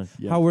love Yeah. that.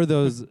 Yeah. How were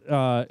those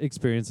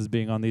experiences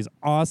being on these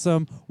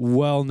awesome,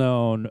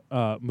 well-known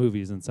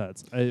movies and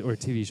sets or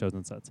TV shows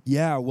and sets?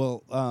 Yeah,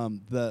 well,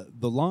 the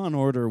Law and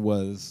Order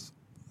was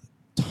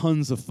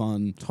tons of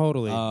fun.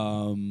 Totally.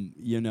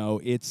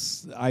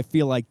 It's I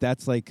feel like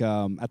that's like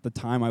at the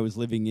time I was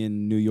living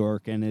in New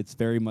York, and it's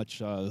very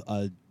much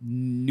a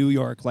New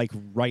York like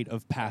rite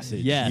of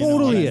passage. Yes. you know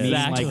what Totally I is. mean?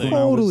 Exactly. Like when I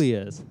was Totally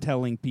is.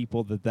 telling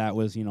people that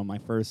was my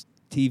first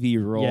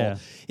TV role. Yeah.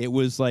 It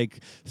was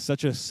like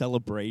such a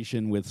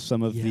celebration with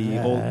some of the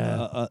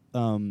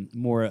old,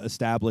 more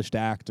established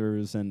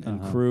actors and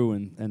crew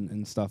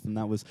and stuff, and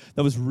that was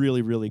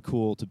really really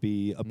cool to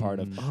be a part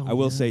of. I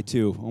will say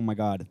too, oh my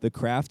God, the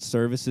craft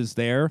services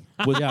there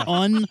was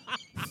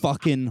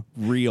unfucking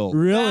real.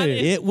 Really?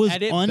 It was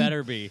and it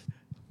better be.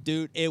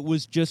 Dude, it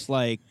was just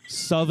like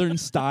Southern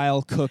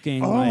style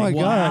cooking. Oh like my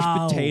gosh.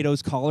 mashed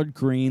potatoes, collard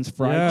greens,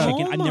 fried Yeah.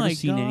 chicken. Oh I've my never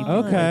seen anything God.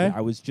 like Okay. that.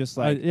 I was just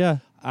like, yeah.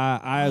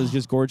 I was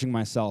just gorging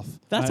myself.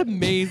 That's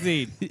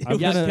amazing. I'm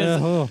Yeah, gonna-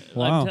 'cause oh,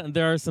 wow.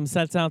 there are some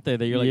sets out there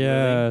that you're like,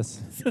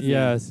 Yes.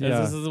 Yes. really?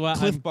 Yeah. This is what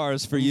Cliff I'm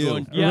bars for I'm you.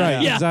 going- yeah,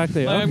 Right, yeah.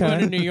 exactly. I'm going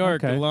Okay. to New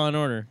York, Okay. Law and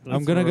Order.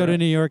 I'm gonna go to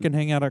New York and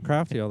hang out at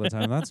Crafty all the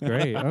time. That's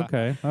great.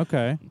 Okay.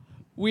 Okay.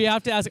 We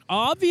have to ask.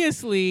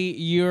 Obviously,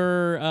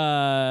 your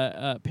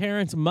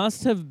parents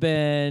must have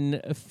been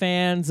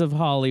fans of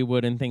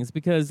Hollywood and things,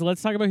 because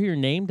let's talk about who you're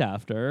named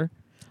after.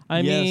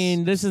 I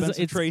mean, this is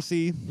Spencer it's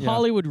Tracy.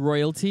 Hollywood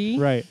royalty.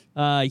 Right.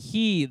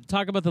 He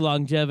talk about the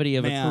longevity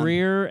of Man. a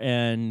career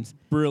and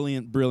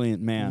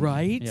Brilliant man.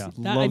 right. Yeah.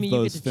 That, Love I mean, you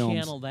those get to films.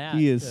 channel that.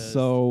 He is 'cause-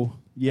 so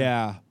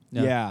Yeah.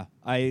 yeah.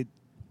 I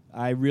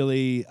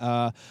really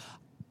I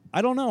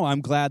don't know.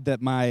 I'm glad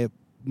that my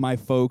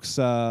folks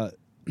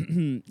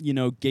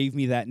gave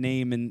me that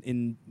name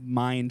in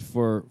mind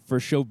for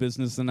show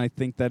business, and I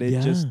think that it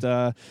Yeah. just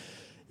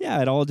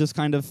it all just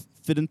kind of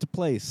fit into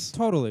place.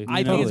 Totally. I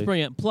think totally. it's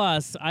brilliant.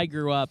 Plus, I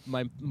grew up.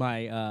 My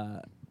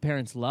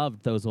parents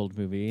loved those old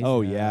movies. Oh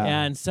yeah.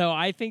 And so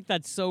I think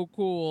that's so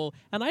cool.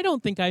 And I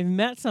don't think I've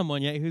met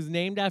someone yet who's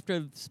named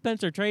after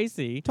Spencer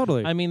Tracy.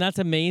 Totally. I mean, that's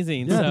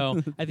amazing. Yeah.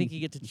 So I think you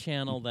get to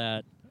channel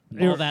that,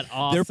 all that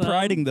awesome. They're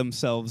priding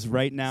themselves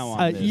right now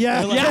on this.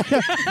 yeah. They're like,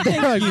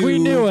 They're like, we "You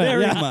knew it.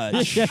 very Yeah.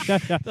 much.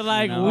 They're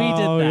like, know? we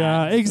did Oh that.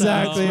 yeah,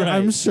 exactly. So-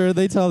 I'm sure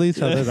they tell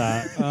each other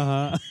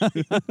that.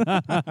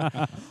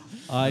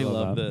 I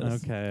love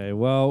this. Okay,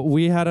 well,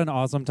 we had an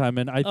awesome time,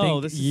 and I Oh,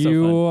 think this is so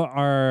you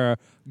are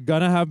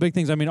gonna have big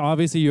things. I mean,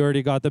 obviously, you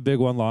already got the big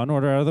one, Law and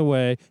Order, out of the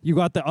way. You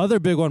got the other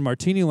big one,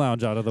 Martini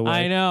Lounge, out of the way.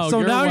 I know. So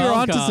You're now you're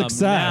on to welcome success.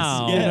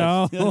 now. You Yes.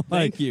 know, Yeah, like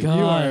thank you. you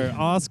God. are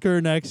Oscar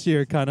next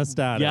year kind of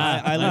status.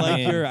 Yeah. I I like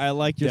mean- your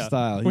Yeah.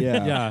 style.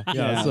 Yeah.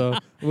 yeah. So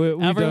we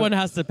Everyone don't-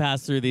 has to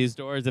pass through these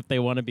doors if they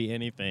want to be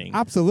anything.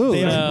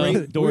 absolutely. They have No.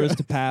 great doors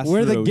to pass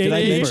we're the through. Did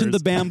I gatekeepers. mention the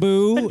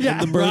bamboo Yeah,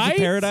 and the birds right? of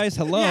paradise?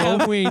 Hello.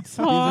 Can we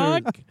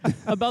talk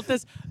about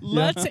this?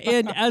 Let's.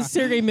 And as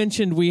Sergey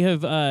mentioned, we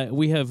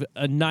have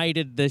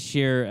knighted this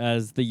year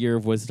as the year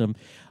of wisdom.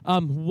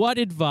 What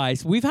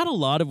advice? We've had a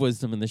lot of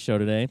wisdom in the show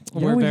today.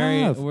 Yeah, we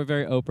have. We're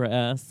very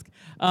Oprah-esque.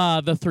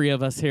 The three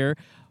of us here.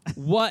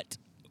 What?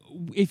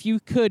 If you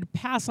could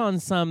pass on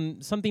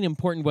something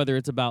important, whether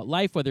it's about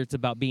life, whether it's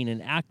about being an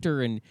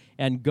actor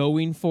and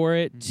going for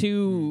it,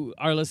 to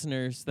our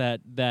listeners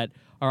that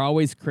are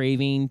always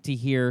craving to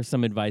hear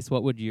some advice,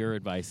 what would your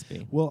advice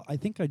be? Well, I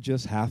think I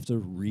just have to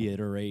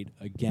reiterate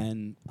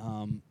again,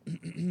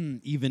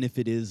 even if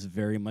it is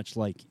very much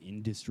like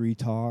industry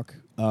talk,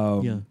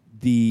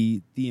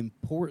 the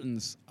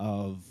importance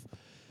of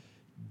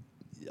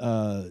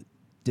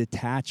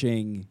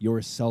detaching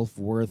your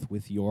self-worth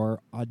with your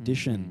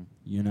audition,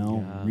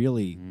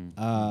 really,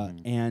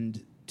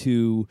 and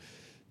to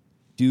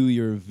do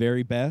your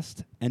very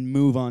best and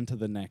move on to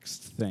the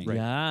next thing.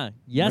 Yeah.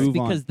 Yes, Move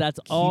on. because that's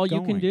Keep all you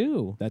can going.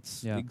 do.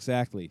 That's Yeah.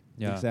 exactly.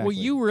 Yeah. Exactly. Well,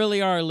 you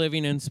really are a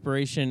living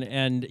inspiration,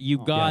 and you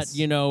got,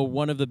 yes.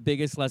 one of the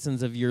biggest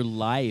lessons of your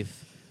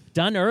life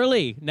done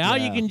early. Now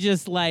you Yeah. can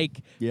just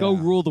like Yeah. go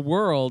rule the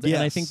world. And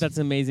I think Yes. that's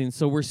amazing.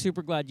 So we're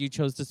super glad you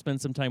chose to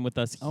spend some time with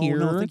us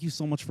here. Oh, no, thank you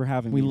so much for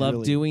having We me. love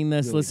Really, doing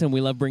this. really. Listen,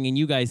 we love bringing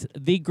you guys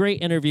the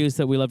great interviews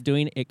that we love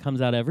doing. It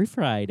comes out every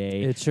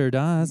Friday. It sure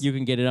does. You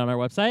can get it on our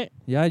website.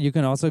 Yeah, you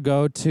can also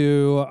go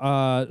to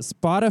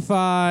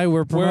Spotify.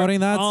 We're promoting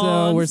that, so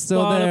on we're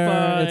still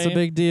there. It's a Spotify.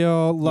 big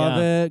deal. Love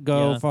Yeah. it.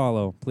 Go Yeah.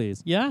 follow,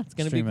 please. Yeah, it's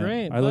going to be Stream it.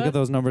 great. I look But at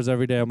those numbers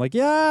every day. I'm like,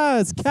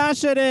 yes,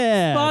 cash it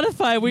in.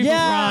 Spotify, we've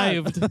Yeah.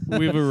 arrived.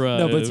 We've arrived.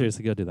 No, but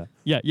seriously, go do that.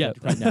 Yeah,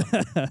 right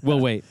now. We'll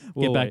wait.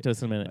 We'll Get back wait. to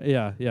us in a minute.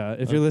 Yeah. If you're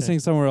Okay. listening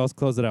somewhere else,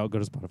 close it out. Go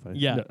to Spotify.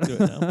 Yeah, No. do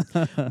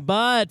it now.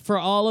 But for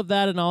all of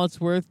that and all it's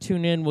worth,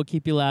 tune in. We'll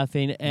keep you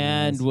laughing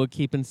and Yes. we'll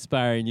keep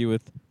inspiring you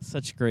with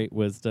such great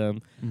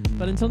wisdom. Mhm.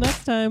 But until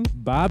next time,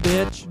 Bye,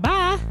 bitch.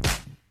 bye.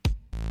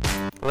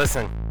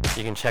 Listen,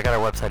 you can check out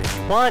our website if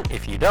you want.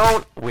 If you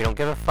don't, we don't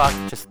give a fuck.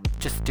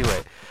 Just do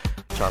it.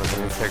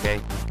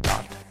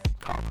 JonathanandSergey.com.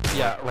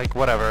 Yeah, like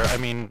whatever. I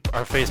mean,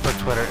 our Facebook,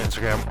 Twitter,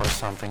 Instagram, or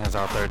something is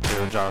out there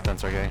too. Jonathan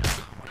Sergey.